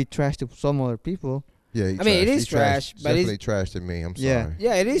 it might be trash to some other people. Yeah, I mean, it is trash, but it's- definitely trash to me. I'm Yeah. sorry.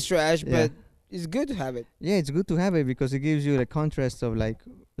 Yeah, it is trash, Yeah. but it's good to have it. Yeah, it's good to have it because it gives you the contrast of like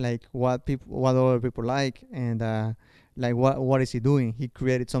what other people like, and like what is he doing? He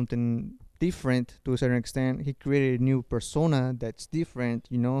created something different to a certain extent. He created a new persona that's different.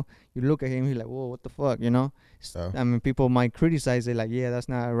 You know, you look at him, he's like, whoa, what the fuck? You know, I mean, people might criticize it like, yeah, that's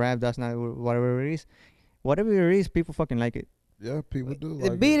not rap, that's not whatever it is. Whatever it is, people fucking like it. Yeah, people do.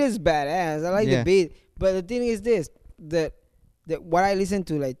 The like beat it. is badass. I like Yeah. the beat, but the thing is this: that what I listen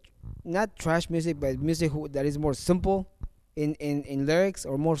to, like, not trash music, but music that is more simple in lyrics,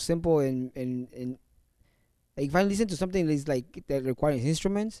 or more simple in like, if I listen to something that is like that requires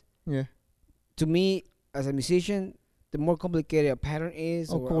instruments, Yeah, to me as a musician, the more complicated a pattern is,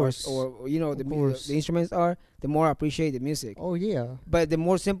 Of or, course. or you know, Of the course. the instruments are, the more I appreciate the music. oh yeah, But the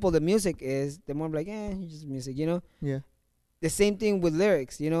more simple the music is, the more I'm like, it's just music, you know. yeah, The same thing with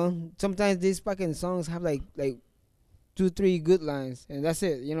lyrics, you know. Sometimes these fucking songs have like 2-3 good lines, and that's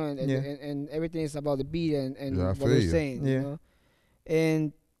it, you know. And Yeah. and everything is about the beat and Yeah, I what feel they're you. saying, you Yeah. know.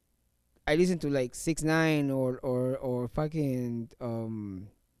 And I listen to like 6ix9ine or fucking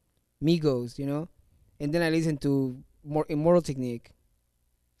Migos, you know. And then I listen to more Immortal Technique,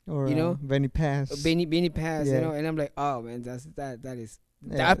 or You know? Benny Pass. Benny Pass, Yeah. you know. And I'm like, oh man, that is.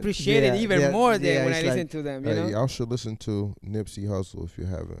 Yeah, I appreciate it yeah, even yeah, more than yeah, when I it's listen like to them, you Hey, know. y'all should listen to Nipsey Hussle if you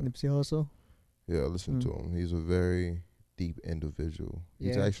haven't. Nipsey Hussle. Yeah, listen Mm. to him. He's a very deep individual.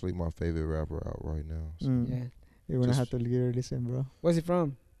 He's Yeah. actually my favorite rapper out right now. So. Mm. Yeah. You're gonna Just- have to give it a listen, bro. Where's he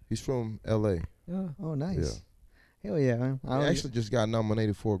from? He's from L.A. Oh. Oh, nice. Hell yeah, man. He actually just got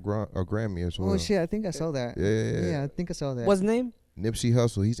nominated for a Grammy as well. Oh shit, I think I saw that. Yeah. I think I saw that. What's his name? Nipsey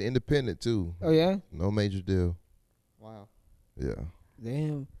Hussle. He's independent too. Oh yeah. No major deal. Wow. Yeah.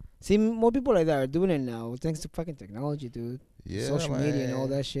 Damn. See, more people like that are doing it now, thanks to fucking technology, dude. Yeah. Social media and all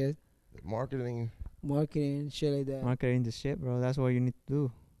man. that shit, Marketing. marketing, shit like that. Marketing the shit, bro. That's what you need to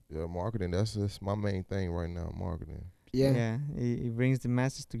do. Yeah, marketing. That's my main thing right now. Marketing. Yeah. It brings the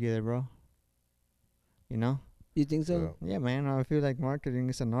masses together, bro. You know? You think so? Yeah, man. I feel like marketing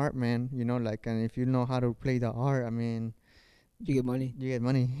is an art, man. You know, like, and if you know how to play the art, I mean, You get money. you get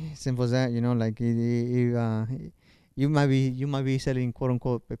money. Simple as that. You know, like you might be selling quote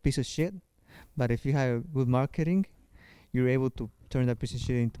unquote a piece of shit, but if you have good marketing, you're able to turn that piece of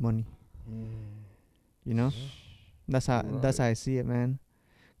shit into money. You know, that's how I see it, man.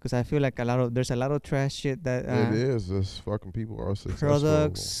 Because I feel like there's a lot of trash shit that it is. This fucking people are successful.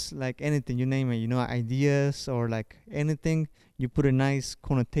 products, like anything, you name it, you know, ideas or like anything, you put a nice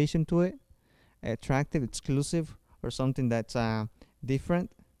connotation to it, attractive, exclusive, or something that's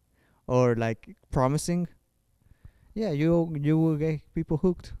different or like promising. Yeah, you will get people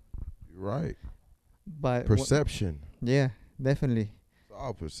hooked. Right. But Perception. yeah, definitely. It's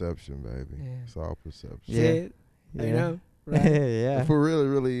all perception, baby. Yeah. It's all perception. Yeah. Shit. I Yeah. know. Right. Yeah. For real, it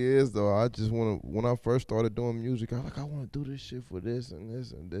really is though. I just want to. When I first started doing music, I was like, I want to do this shit for this and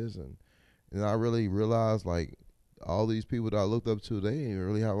this and this, and I really realized like all these people that I looked up to, they didn't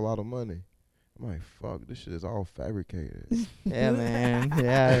really have a lot of money. I'm like, fuck, this shit is all fabricated. Yeah, man.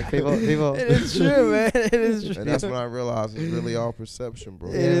 Yeah, people. It is true, man. It is true. And that's when I realized it's really all perception, bro.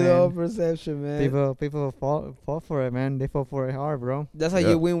 It Yeah, is all man. perception, man. People fall for it, man. They fall for it hard, bro. That's how Yeah.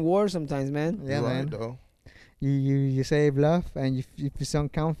 you win wars sometimes, man. Yeah, You're right, man. though. You say bluff, and if you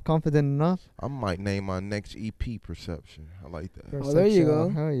sound confident enough. I might name my next EP Perception. I like that. Oh, there you go.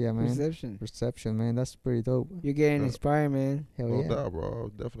 Hell yeah, man. Perception. Perception, man. That's pretty dope. You're getting Yeah. inspired, man. Hell No yeah. doubt,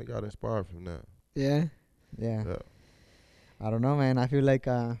 bro. I definitely got inspired from that. Yeah. Yeah. Yeah. I don't know, man. I feel like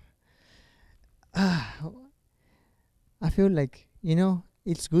I feel like, you know,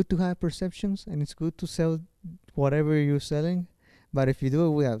 it's good to have perceptions and it's good to sell whatever you're selling, but if you do it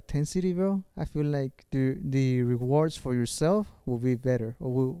with authenticity, bro, I feel like the rewards for yourself will be better,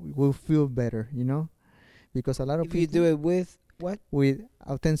 or will feel better, you know, because a lot of If you people do it with what? with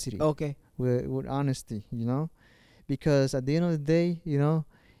authenticity, Okay. with honesty, you know, because at the end of the day, you know,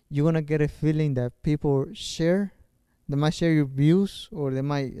 you're gonna get a feeling that people share. They might share your views or they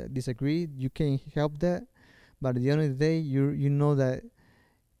might disagree. You can't help that, but at the end of the day, you know that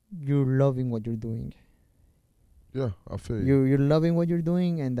you're loving what you're doing. Yeah, I feel you. You're loving what you're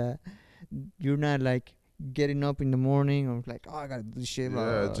doing, and you're not like getting up in the morning or like, oh, I gotta do this shit.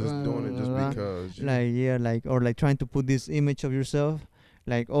 Yeah, just doing it just blah. because. Like like or like trying to put this image of yourself,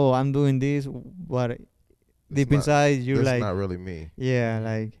 like, oh, I'm doing this, but deep inside you're that's like, not really me. yeah,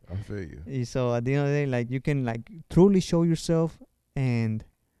 like. I feel you. So at the end of the day, like, you can like truly show yourself and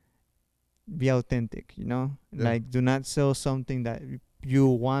be authentic, you know. Yeah. Like, do not sell something that you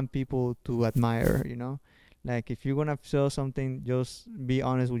want people to admire, you know. Like, if you're gonna sell something, just be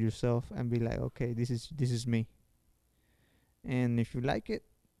honest with yourself and be like, okay, this is me. And if you like it,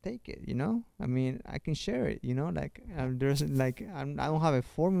 take it, you know. I mean, I can share it, you know. Like, there's like I don't have a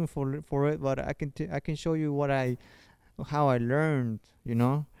formula for it, but I can show you how I learned, you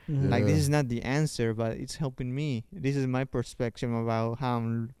know. Like, this is not the answer, but it's helping me. This is my perspective about how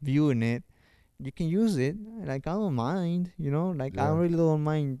I'm viewing it. You can use it. Like, I don't mind, you know. Like, I really don't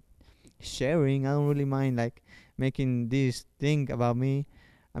mind sharing. I don't really mind like making this thing about me.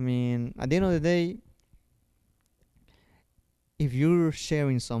 I mean, at the end of the day, if you're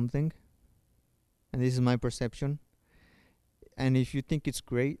sharing something, and this is my perception, and if you think it's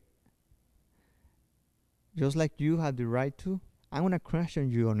great, just like you have the right to, I'm gonna question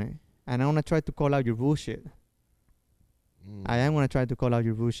you on it, and I'm gonna try to call out your bullshit. I am gonna try to call out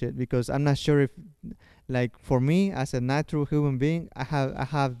your bullshit, because I'm not sure if, like, for me as a natural human being, I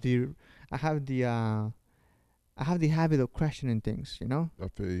have the habit of questioning things, you know. I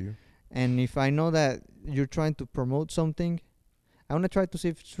feel you. And if I know that you're trying to promote something, I wanna try to see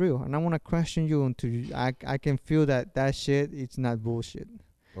if it's real, and I wanna question you until I can feel that shit it's not bullshit.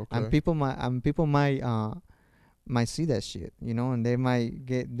 Okay. And people might see that shit, you know, and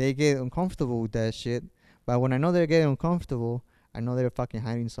they get uncomfortable with that shit. But when I know they're getting uncomfortable, I know they're fucking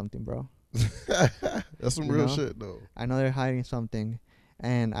hiding something, bro. That's some You real know? shit, though. I know they're hiding something,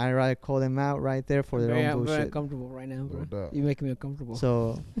 and I rather call them out right there for their own I'm very bullshit. uncomfortable right now, bro. No doubt. You're making me uncomfortable.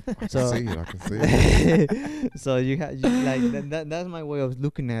 So, I can so, see it. so you like that's my way of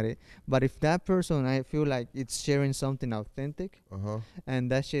looking at it. But if that person, I feel like it's sharing something authentic,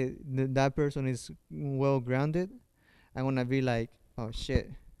 and that shit, that person is well grounded, I wanna be like, oh shit,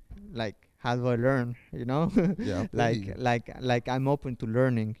 like, how do I learn? You know, Yeah. like I'm open to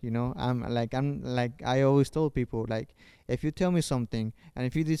learning. You know, I'm like I always told people, like, if you tell me something and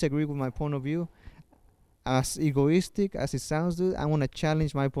if you disagree with my point of view, as egoistic as it sounds, dude, I want to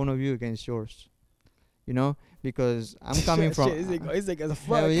challenge my point of view against yours. You know, because I'm coming from. It's like as a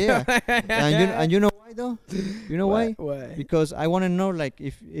fuck. Hell yeah. and you know why though? You know why? Why? Because I want to know, like,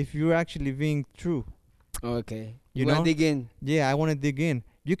 if you're actually being true. Okay. You wanna know? dig in. Yeah, I want to dig in.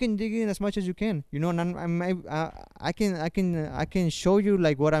 You can dig in as much as you can, you know, and I can show you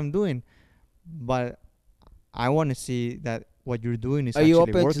like what I'm doing, but I want to see that what you're doing is Are actually you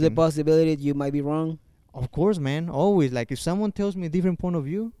open working. to the possibility that you might be wrong? Of course, man. Always. Like, if someone tells me a different point of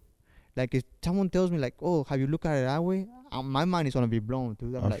view, like if someone tells me like, oh, have you looked at it that way? My mind is gonna be blown,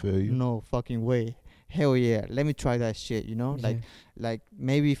 dude. I'm I like, feel you. no fucking way. Hell yeah, let me try that shit. You know, like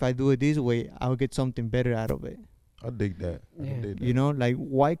maybe if I do it this way, I'll get something better out of it. I dig that. I Yeah. dig that. You know, like,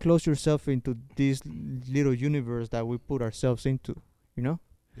 why close yourself into this little universe that we put ourselves into? You know,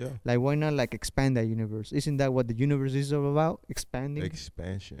 Yeah. like, why not like expand that universe? Isn't that what the universe is all about? Expanding.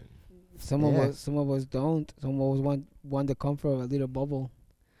 Expansion. Some of us don't. Some of us want the comfort of a little bubble,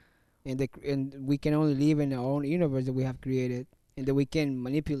 and we can only live in our own universe that we have created, and that we can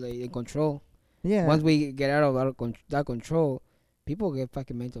manipulate and control. Yeah. Once we get out of that control, people get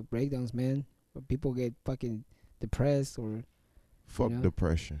fucking mental breakdowns, man. Or people get fucking depressed, or Fuck know?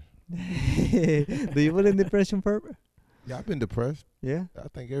 depression. Do you believe in depression, Perp? Yeah, I've been depressed. Yeah. I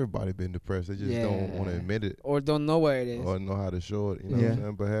think everybody been depressed. They just don't want to admit it or don't know where it is. or know how to show it. You know what I'm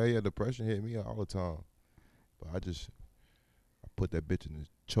saying? But hell yeah, depression hit me all the time. But I put that bitch in the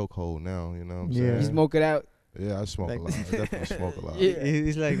chokehold now. You know what I'm Yeah. You saying? smoke it out. Yeah, I smoke Like- a lot. I definitely smoke a lot. Yeah.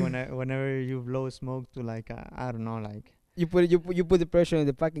 It's like whenever you blow smoke to like I don't know, like, You put the pressure in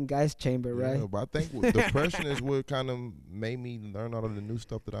the fucking gas chamber, right? Yeah, but I think depression is what kind of made me learn all of the new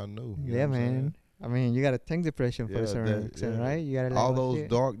stuff that I knew. You yeah, know what I'm saying? man. I mean, you gotta thank depression for a Yeah, certain that- extent, yeah. right? You gotta, like, All oh, those shit.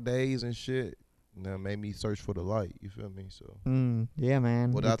 dark days and shit, made me search for the light. You feel me? So Yeah,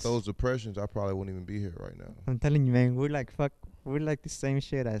 man. without It's- those depressions, I probably wouldn't even be here right now. I'm telling you, man, we're like the same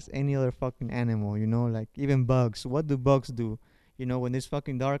shit as any other fucking animal, you know, like even bugs. What do bugs do? You know, when it's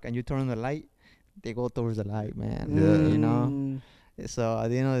fucking dark and you turn on the light, they go towards the light, man. Yeah. You know? Mm. So at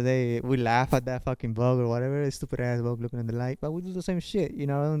the end of the day, we laugh at that fucking bug or whatever, stupid ass bug looking at the light, but we do the same shit, you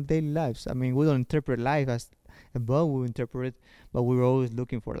know, in daily lives. I mean, we don't interpret life as a bug, we interpret it, but we're always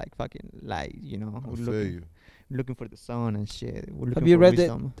looking for like fucking light, you know. I We're feel looking, you. looking for the sun and shit. We're looking Have you for read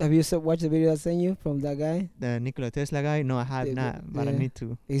wisdom. Have you watched the video I sent you from that guy? The Nikola Tesla guy? No, I have not, but I yeah. need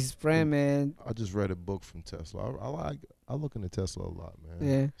to. His friend, man. I just read a book from Tesla. I look into Tesla a lot, man.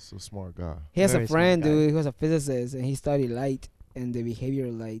 Yeah. He's a smart guy. He has Very a smart friend, guy. dude, who was a physicist, and he studied light and the behavior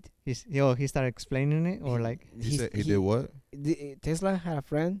of light. He started explaining it, or like, He said he did what? Tesla had a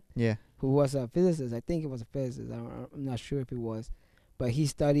friend yeah. who was a physicist. I think it was a physicist. I'm not sure if it was, but he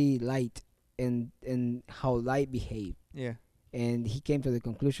studied light and how light behaved, Yeah. and he came to the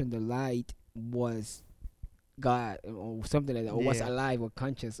conclusion the light was God or something like that, or was Yeah. alive or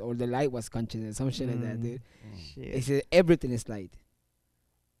conscious, or the light was conscious, or some shit like that, dude. He Shit. said everything is light.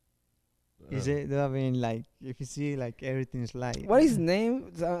 Is it? I mean, like, if you see, like, everything is light. What is his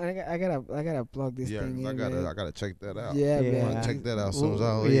name? So I gotta plug this Yeah, thing 'cause in, I man. gotta check that out. Yeah, Yeah. man. I'll check that out as soon as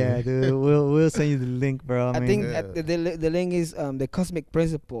I leave. Yeah, dude. We'll send you the link, bro. I mean, think Yeah. the link is the Cosmic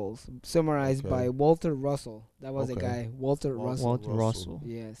Principles summarized Okay. by Walter Russell. That was the Okay. guy, Walter Russell. Walter Russell.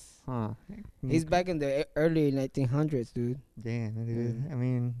 Yes, Huh. he's back in the early 1900s, dude. Damn, dude. Mm. I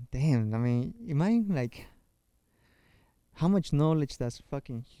mean, damn. I mean, imagine, like, how much knowledge does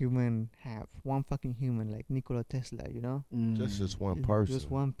fucking human have? One fucking human, like Nikola Tesla, you know? Just one Just- person.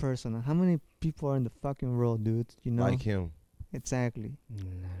 Just one person. How many people are in the fucking world, dude? You know? like him. Exactly.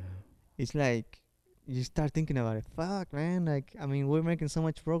 It's like, you start thinking about it. Fuck, man. Like, I mean, we're making so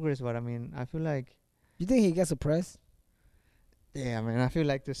much progress, but I mean, I feel like, You think he got suppressed? yeah, man. I feel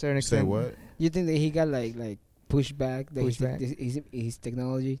like to a certain Say extent. what? You think that he got like pushed back? That Pushed back. his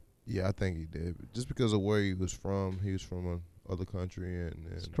technology. Yeah, I think he did. Just because of where he was from a other country, and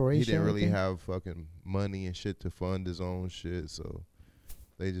It's he Croatia, didn't I really think. have fucking money and shit to fund his own shit, so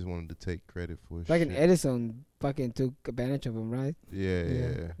they just wanted to take credit for his Fucking shit. Edison fucking took advantage of him, right? Yeah, Yeah.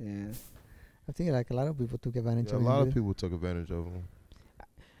 yeah. Yeah. I think like a lot of people took advantage Yeah, a of lot it. of people took advantage of him.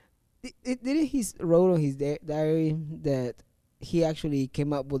 Didn't he wrote on his diary that he actually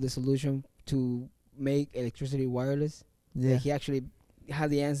came up with a solution to make electricity wireless? Yeah. Like he actually had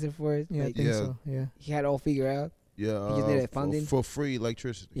the answer for it. Yeah, I Like think Yeah. so. Yeah. he had all figured out. Yeah, He just needed funding? for free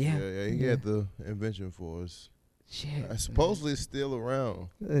electricity. Yeah. yeah, he Yeah. had the invention for us. Shit. Supposedly it's still around.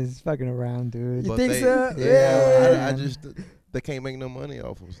 It's fucking around, dude. You but think they, so? Yeah. I just they can't make no money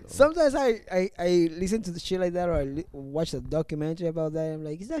off of stuff. Sometimes I listen to the shit like that, or I watch a documentary about that. I'm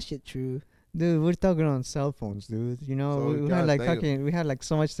like, is that shit true? Dude, we're talking on cell phones, dude. You know, So we you had gotta like think of- fucking, we had like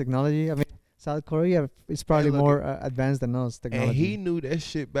so much technology. I mean, South Korea is probably look more advanced than us And technology. he knew that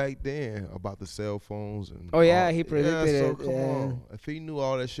shit back then about the cell phones and. Oh, yeah, all- he predicted so it, Come yeah. on, if he knew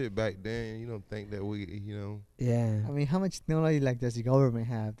all that shit back then, you don't think that Yeah. I mean, how much technology like does the government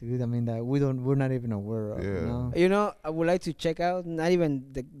have, dude? I mean, that we're not even aware of. You Yeah. know? You know, I would like to check out not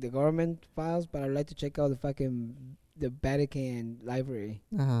even the government files, but I'd like to check out the Vatican library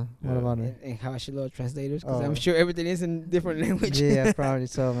What Yeah. about it? and have a shitload of translators, because I'm Oh. sure everything is in different language. Yeah, probably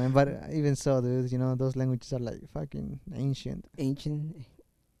so, man. But even so, dude, you know, those languages are like fucking ancient. Ancient.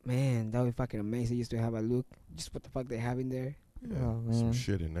 Man, that would be fucking amazing just to have a look. Just what the fuck they have in there. Oh, Some man.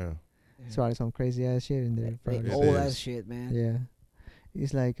 shit in there. It's probably some crazy ass shit in there. Like Probably. It all that is. shit, man. Yeah.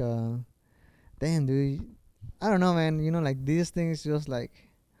 It's like, damn, dude. I don't know, man. You know, like, these things just, like,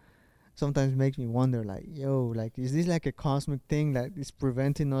 sometimes makes me wonder, like, yo, like, is this, like, a cosmic thing that is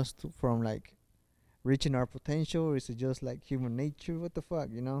preventing us from, like, reaching our potential? Or is it just, like, human nature? What the fuck,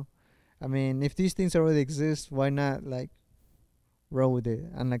 you know? I mean, if these things already exist, why not, like, roll with it?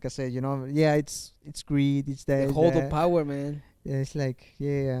 And like I said, you know, yeah, it's greed, it's that, They it's hold the that. power, man. Yeah, it's like,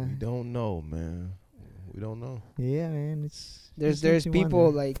 yeah. We don't know, man. We don't know. Yeah, man. It's There's makes you people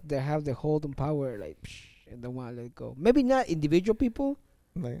wonder. like that have the hold on power, like, and don't want to let it go. Maybe not individual people,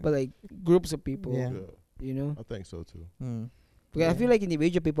 Like, but like groups of people. Yeah. You know, I think so too. because I yeah. feel like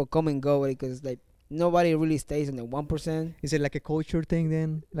individual people come and go because like nobody really stays in the 1%. Is it like a culture thing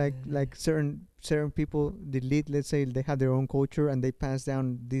then? Like Mhm. like certain people delete, let's say they have their own culture and they pass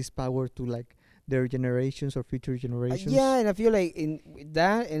down this power to like their generations or future generations. Yeah, and I feel like in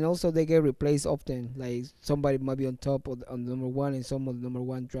that, and also they get replaced often. Like somebody might be on top of on number one, and some of the number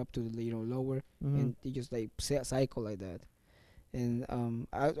one drop to lower, Mhm. and they just like cycle like that. And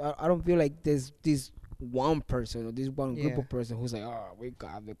I don't feel like there's this one person or this one group Yeah. of person who's like, oh, we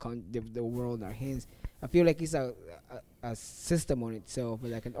got the world in our hands. I feel like it's a system on itself,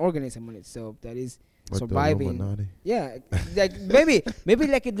 like an organism on itself that is Like the surviving. Illuminati. Yeah, like maybe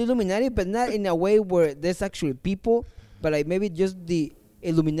like the Illuminati, but not in a way where there's actually people, but like maybe just the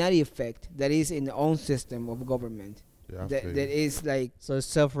Illuminati effect that is in the own system of government Yeah, I that feel that you. is like So it's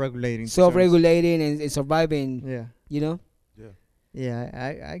self-regulating. to self-regulating and surviving. certain- Yeah. You know? Yeah.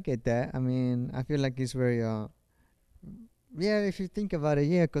 Yeah, I get that. I mean, I feel like it's very yeah, if you think about it,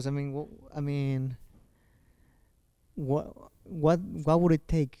 yeah, 'cause I mean, what would it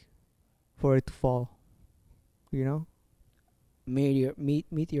take for it to fall? You know?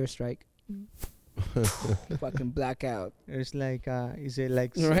 Meteor strike. Fucking blackout. It's like is it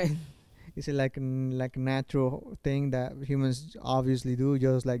like Right. is it like like a natural thing that humans obviously do,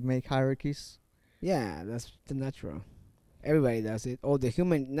 just like make hierarchies? Yeah, that's the natural. Everybody does it. Oh, the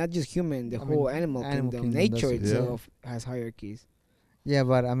human, not just human, the I whole mean, animal animal kingdom, kingdom does nature it. Yeah. itself has hierarchies. Yeah,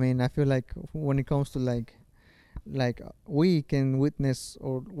 but I mean, I feel like when it comes to like we can witness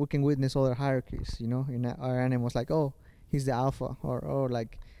other hierarchies, you know, in our animals, like, oh, he's the alpha, or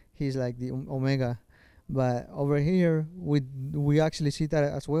like he's like the omega. But over here, we actually see that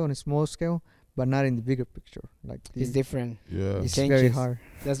as well on a small scale, but not in the bigger picture. Like It's different. Yeah. it's changes. very hard.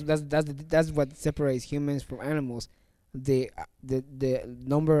 That's what separates humans from animals. The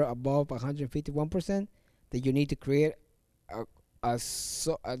number above 151% that you need to create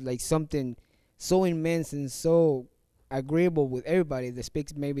like something so immense and so agreeable with everybody that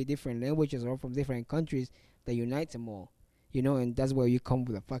speaks maybe different languages or from different countries that unites them all. You know, and that's where you come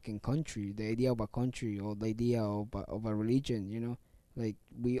with a fucking country, the idea of a country or the idea of a religion, you know. Like,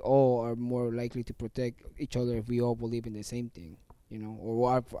 we all are more likely to protect each other if we all believe in the same thing, you know,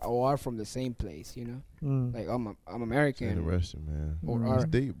 or are from the same place, you know. Like, I'm It's American. interesting, man. Or It's are-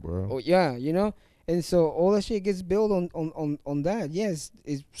 deep, bro. Oh yeah, you know, and so all that shit gets built on that. Yes,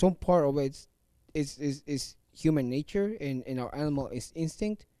 is some part of it is human nature and our animal is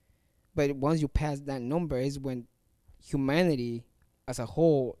instinct, but once you pass that number is when humanity as a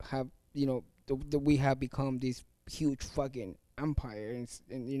whole have, you know, we have become this huge fucking empire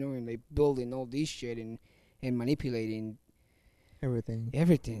and you know, and they building all this shit and manipulating Everything.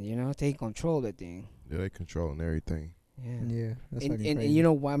 you know, taking control of the thing. Yeah, they controlling everything. Yeah, that's and, fucking and crazy. you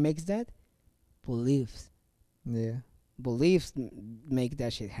know what makes that? Beliefs. Yeah, Beliefs make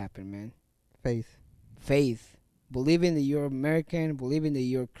that shit happen, man. faith. Believing that you're American, believing that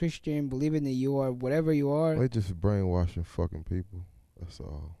you're Christian, believing that you are whatever you are. They just brainwashing fucking people. That's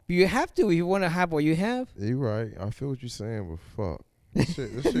all. You have to if you want to have what you have. You right. I feel what you're saying, but fuck. This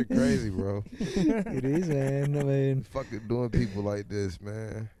shit crazy, bro. It is, man. I mean, Fucking doing people like this,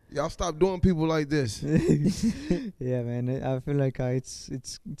 man. Y'all stop doing people like this. yeah, man. I feel like it's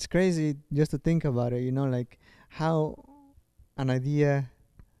crazy just to think about it. You know, like how an idea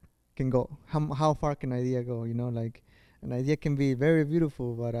can go. How far can an idea go? You know, like an idea can be very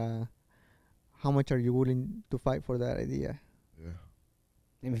beautiful, but how much are you willing to fight for that idea? Yeah.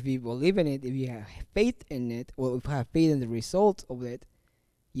 And if you believe in it, if you have faith in it, or if you have faith in the results of it,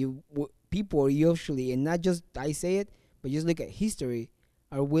 people are usually, and not just I say it, but just look at history,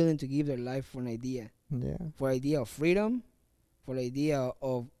 are willing to give their life for an idea. Yeah, For the idea of freedom, for the idea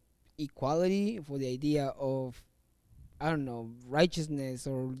of equality, for the idea of, I don't know, righteousness,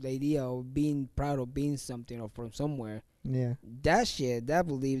 or the idea of being proud of being something or from somewhere. yeah, That shit, that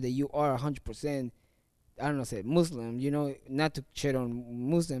belief that you are 100%, I don't know, say Muslim, you know, not to shit on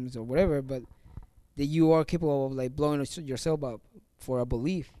Muslims or whatever, but that you are capable of like blowing yourself up for a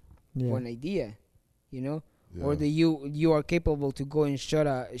belief, yeah. for an idea, you know, Yeah. or that you are capable to go and shoot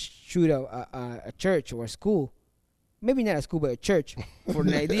a church or a school, maybe not a school but a church for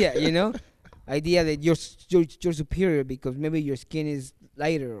an idea, you know, idea that you're superior because maybe your skin is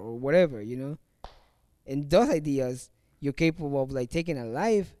lighter or whatever, you know, and those ideas you're capable of like taking a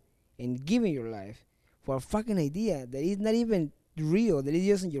life and giving your life for a fucking idea that is not even real, that is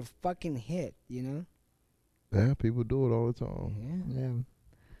just in your fucking head, you know. Yeah, people do it all the time. Yeah. Yeah.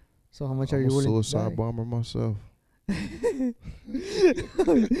 So how much are I'm you a willing suicide to bomber myself. die? Hey,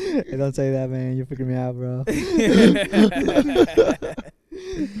 don't say that, man. You're freaking me out, bro.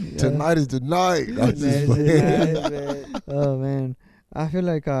 Tonight is the night. I'm just Man, playing. man. Oh man, I feel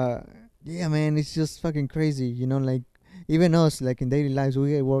like yeah, man, it's just fucking crazy. You know, like even us, like in daily lives, we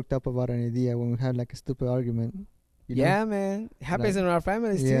get worked up about an idea when we have like a stupid argument. You know? Yeah, man. It happens Like- in our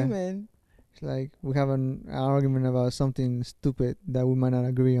families Yeah. too, man. It's like we have an argument about something stupid that we might not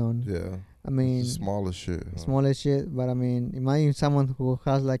agree on. Yeah. I mean, It's the smallest shit. Huh? smallest shit, but I mean, imagine someone who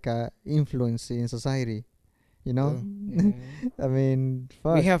has like a influence in society. You know, Yeah. I mean,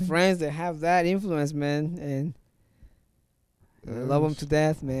 fuck. We have friends that have that influence, man, and I love them to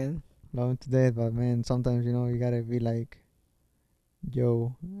death, man. love 'em to death, but man, sometimes you know you gotta be like,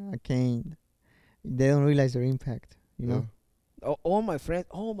 yo, I can't. They don't realize their impact. You know. All my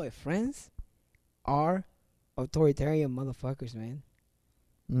friends are authoritarian motherfuckers, man.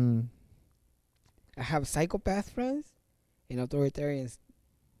 Mm. I have psychopath friends and authoritarians,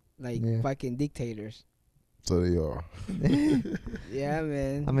 like Yeah. fucking dictators. So they are. Yeah,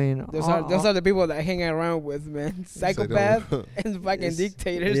 man. I mean, those are the people that I hang around with, man. Psychopath and fucking It's-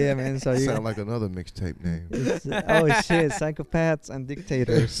 dictators. yeah, man. So you Sound like another mixtape name. oh shit, psychopaths and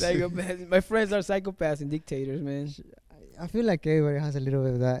dictators. Psychopaths. My friends are psychopaths and dictators, man. I feel like everybody has a little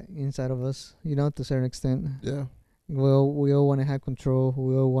bit of that inside of us, you know, to a certain extent. Yeah. We all want to have control.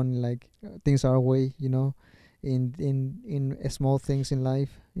 We all want like things our way, you know, in small things in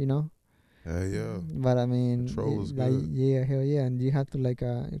life, you know. Yeah. But I mean, Control is like good. yeah, hell yeah, and you have to like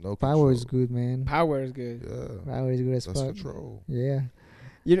No power is control. good, man. Power is good. Yeah. Power is good as That's fuck. control. Yeah.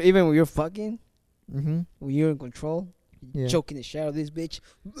 You know, even when you're fucking, Mhm. when you're in control, Yeah. choking the shit out of this bitch,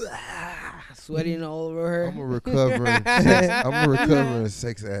 sweating all over her. I'm a recovering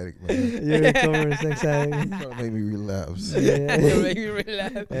sex addict, man. You're recovering sex addict. Trying to make me relapse. Yeah. It'll make you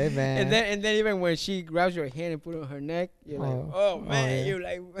relax. Hey man. And then even when she grabs your hand and put it on her neck, you're like, Oh. oh man, yeah. you're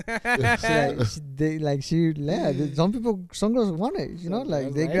like, Some girls want it, you know, Some like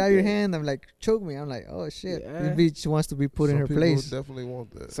girls they like grab your it. hand, I'm like, choke me. I'm like, oh shit, Yeah. this bitch wants to be put in Some her people place. definitely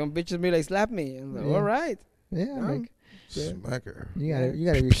want that. some bitches be like, slap me. I'm like, Yeah. all right. Yeah, Yeah. like Yeah. Smack her. you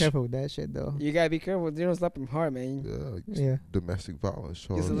gotta be careful with that shit though. You gotta be careful. You don't slap him hard, man. Yeah. Yeah. Domestic violence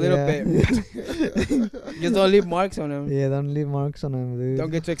charge. Just a little Yeah. bit. Just don't leave marks on him. Yeah, don't leave marks on them, dude. Don't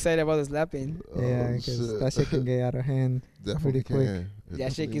get too excited about the slapping. Yeah, Oh, because shit. that shit can get out of hand, Definitely pretty quick. can. It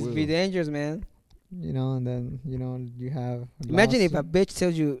That shit definitely can be will. dangerous, man. you know, and then you have. Imagine if a lawsuit. bitch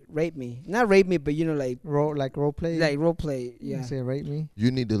tells you rape me, not rape me, but like role play. role play. Yeah. Say rape me.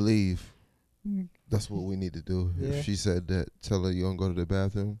 You need to leave. That's what we need to do. Yeah. If she said that, tell her you don't go to the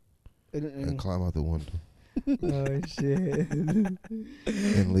bathroom and climb out the window Oh shit.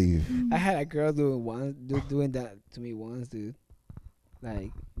 and leave. I had a girl doing that to me once, dude.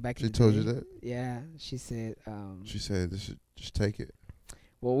 Like back in She the told day. you that? Yeah, she said. She said, just take it.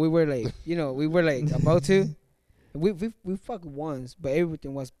 Well, we were like, we were like about to. We fucked once, but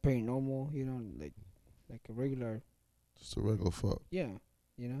everything was pretty normal, like a regular. Just a regular fuck. Yeah,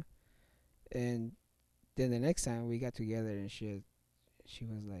 And then the next time we got together and shit, she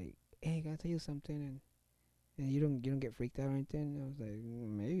was like, "Hey, can I tell you something?" And you don't get freaked out or anything. I was like,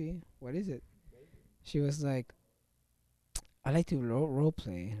 maybe. What is it? She was like, "I like to role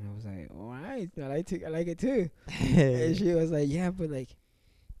play," and I was like, "All right, I like it too." And she was like, "Yeah, but like,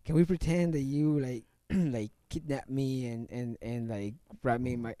 can we pretend that you like like kidnap me and like wrap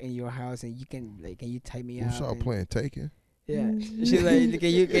me in your house and can you tie me We out?" started and- playing Taken. Yeah, she's like, can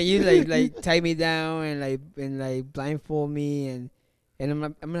you like tie me down and blindfold me and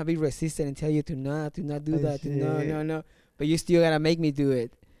I'm gonna be resistant and tell you to not do that, no, but you still gotta make me do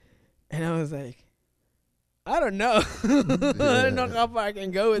it. And I was like, I don't know, I don't know how far I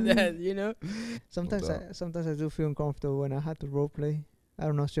can go with that, Sometimes No doubt. sometimes I do feel uncomfortable when I have to role play.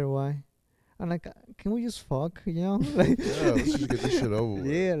 I'm not sure why. I'm like, can we just fuck? Like, Yeah, let's just get this shit over with.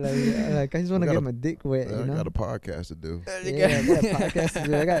 yeah, like I just want to got get a- my dick wet. I You know. got a podcast to do. Yeah, I got a podcast to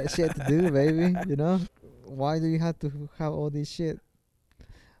do. I got shit to do, baby. Why do you have to have all this shit?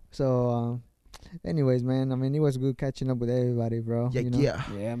 So, anyways, man. I mean, it was good catching up with everybody, bro. you know?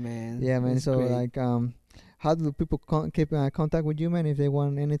 yeah, man, Yeah, man. It's So, great. like, how do people keep contact with you, man? If they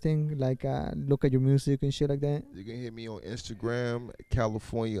want anything, like, look at your music and shit like that. You can hit me on Instagram,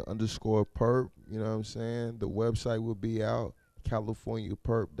 California_perp. You know what I'm saying? The website will be out,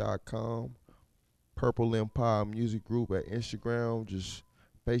 CaliforniaPerp.com. Purple Empire Music Group at Instagram. Just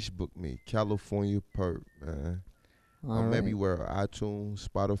Facebook me, California Perp, man. I'm Alright. everywhere: iTunes,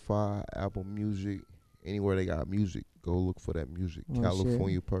 Spotify, Apple Music, anywhere they got music. Go look for that music. Oh,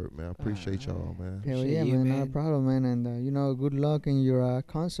 California Perp, man. I appreciate y'all, man. Hell Appreciate yeah, you, man. Not a man. problem, man. And good luck in your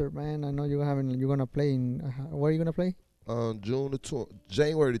concert, man. I know you're gonna play in. Where are you gonna play?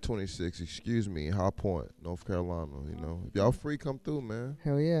 January the 26th, excuse me, in High Point, North Carolina. If y'all free, come through, man.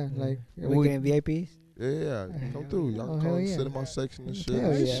 Hell yeah, like we getting VIPs. Yeah, come through. Y'all Oh, come hell yeah. sit in my section and shit.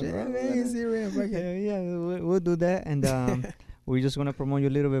 Hell yeah, Shit, bro. man, you serious? Fuck it. Hell yeah, we'll do that, and we're just gonna promote you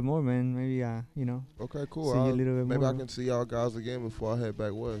a little bit more, man. Maybe Okay, cool. see you a little bit Maybe more. I can see y'all guys again before I head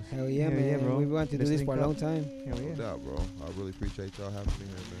back west. Hell yeah, Hell man. yeah, bro. We want to do Let's this link for a up. long time. Hell No yeah. doubt, bro. I really appreciate y'all having me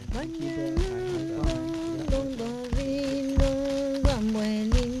here, man. Thank you, bro.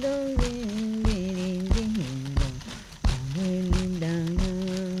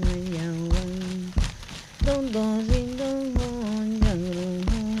 Don't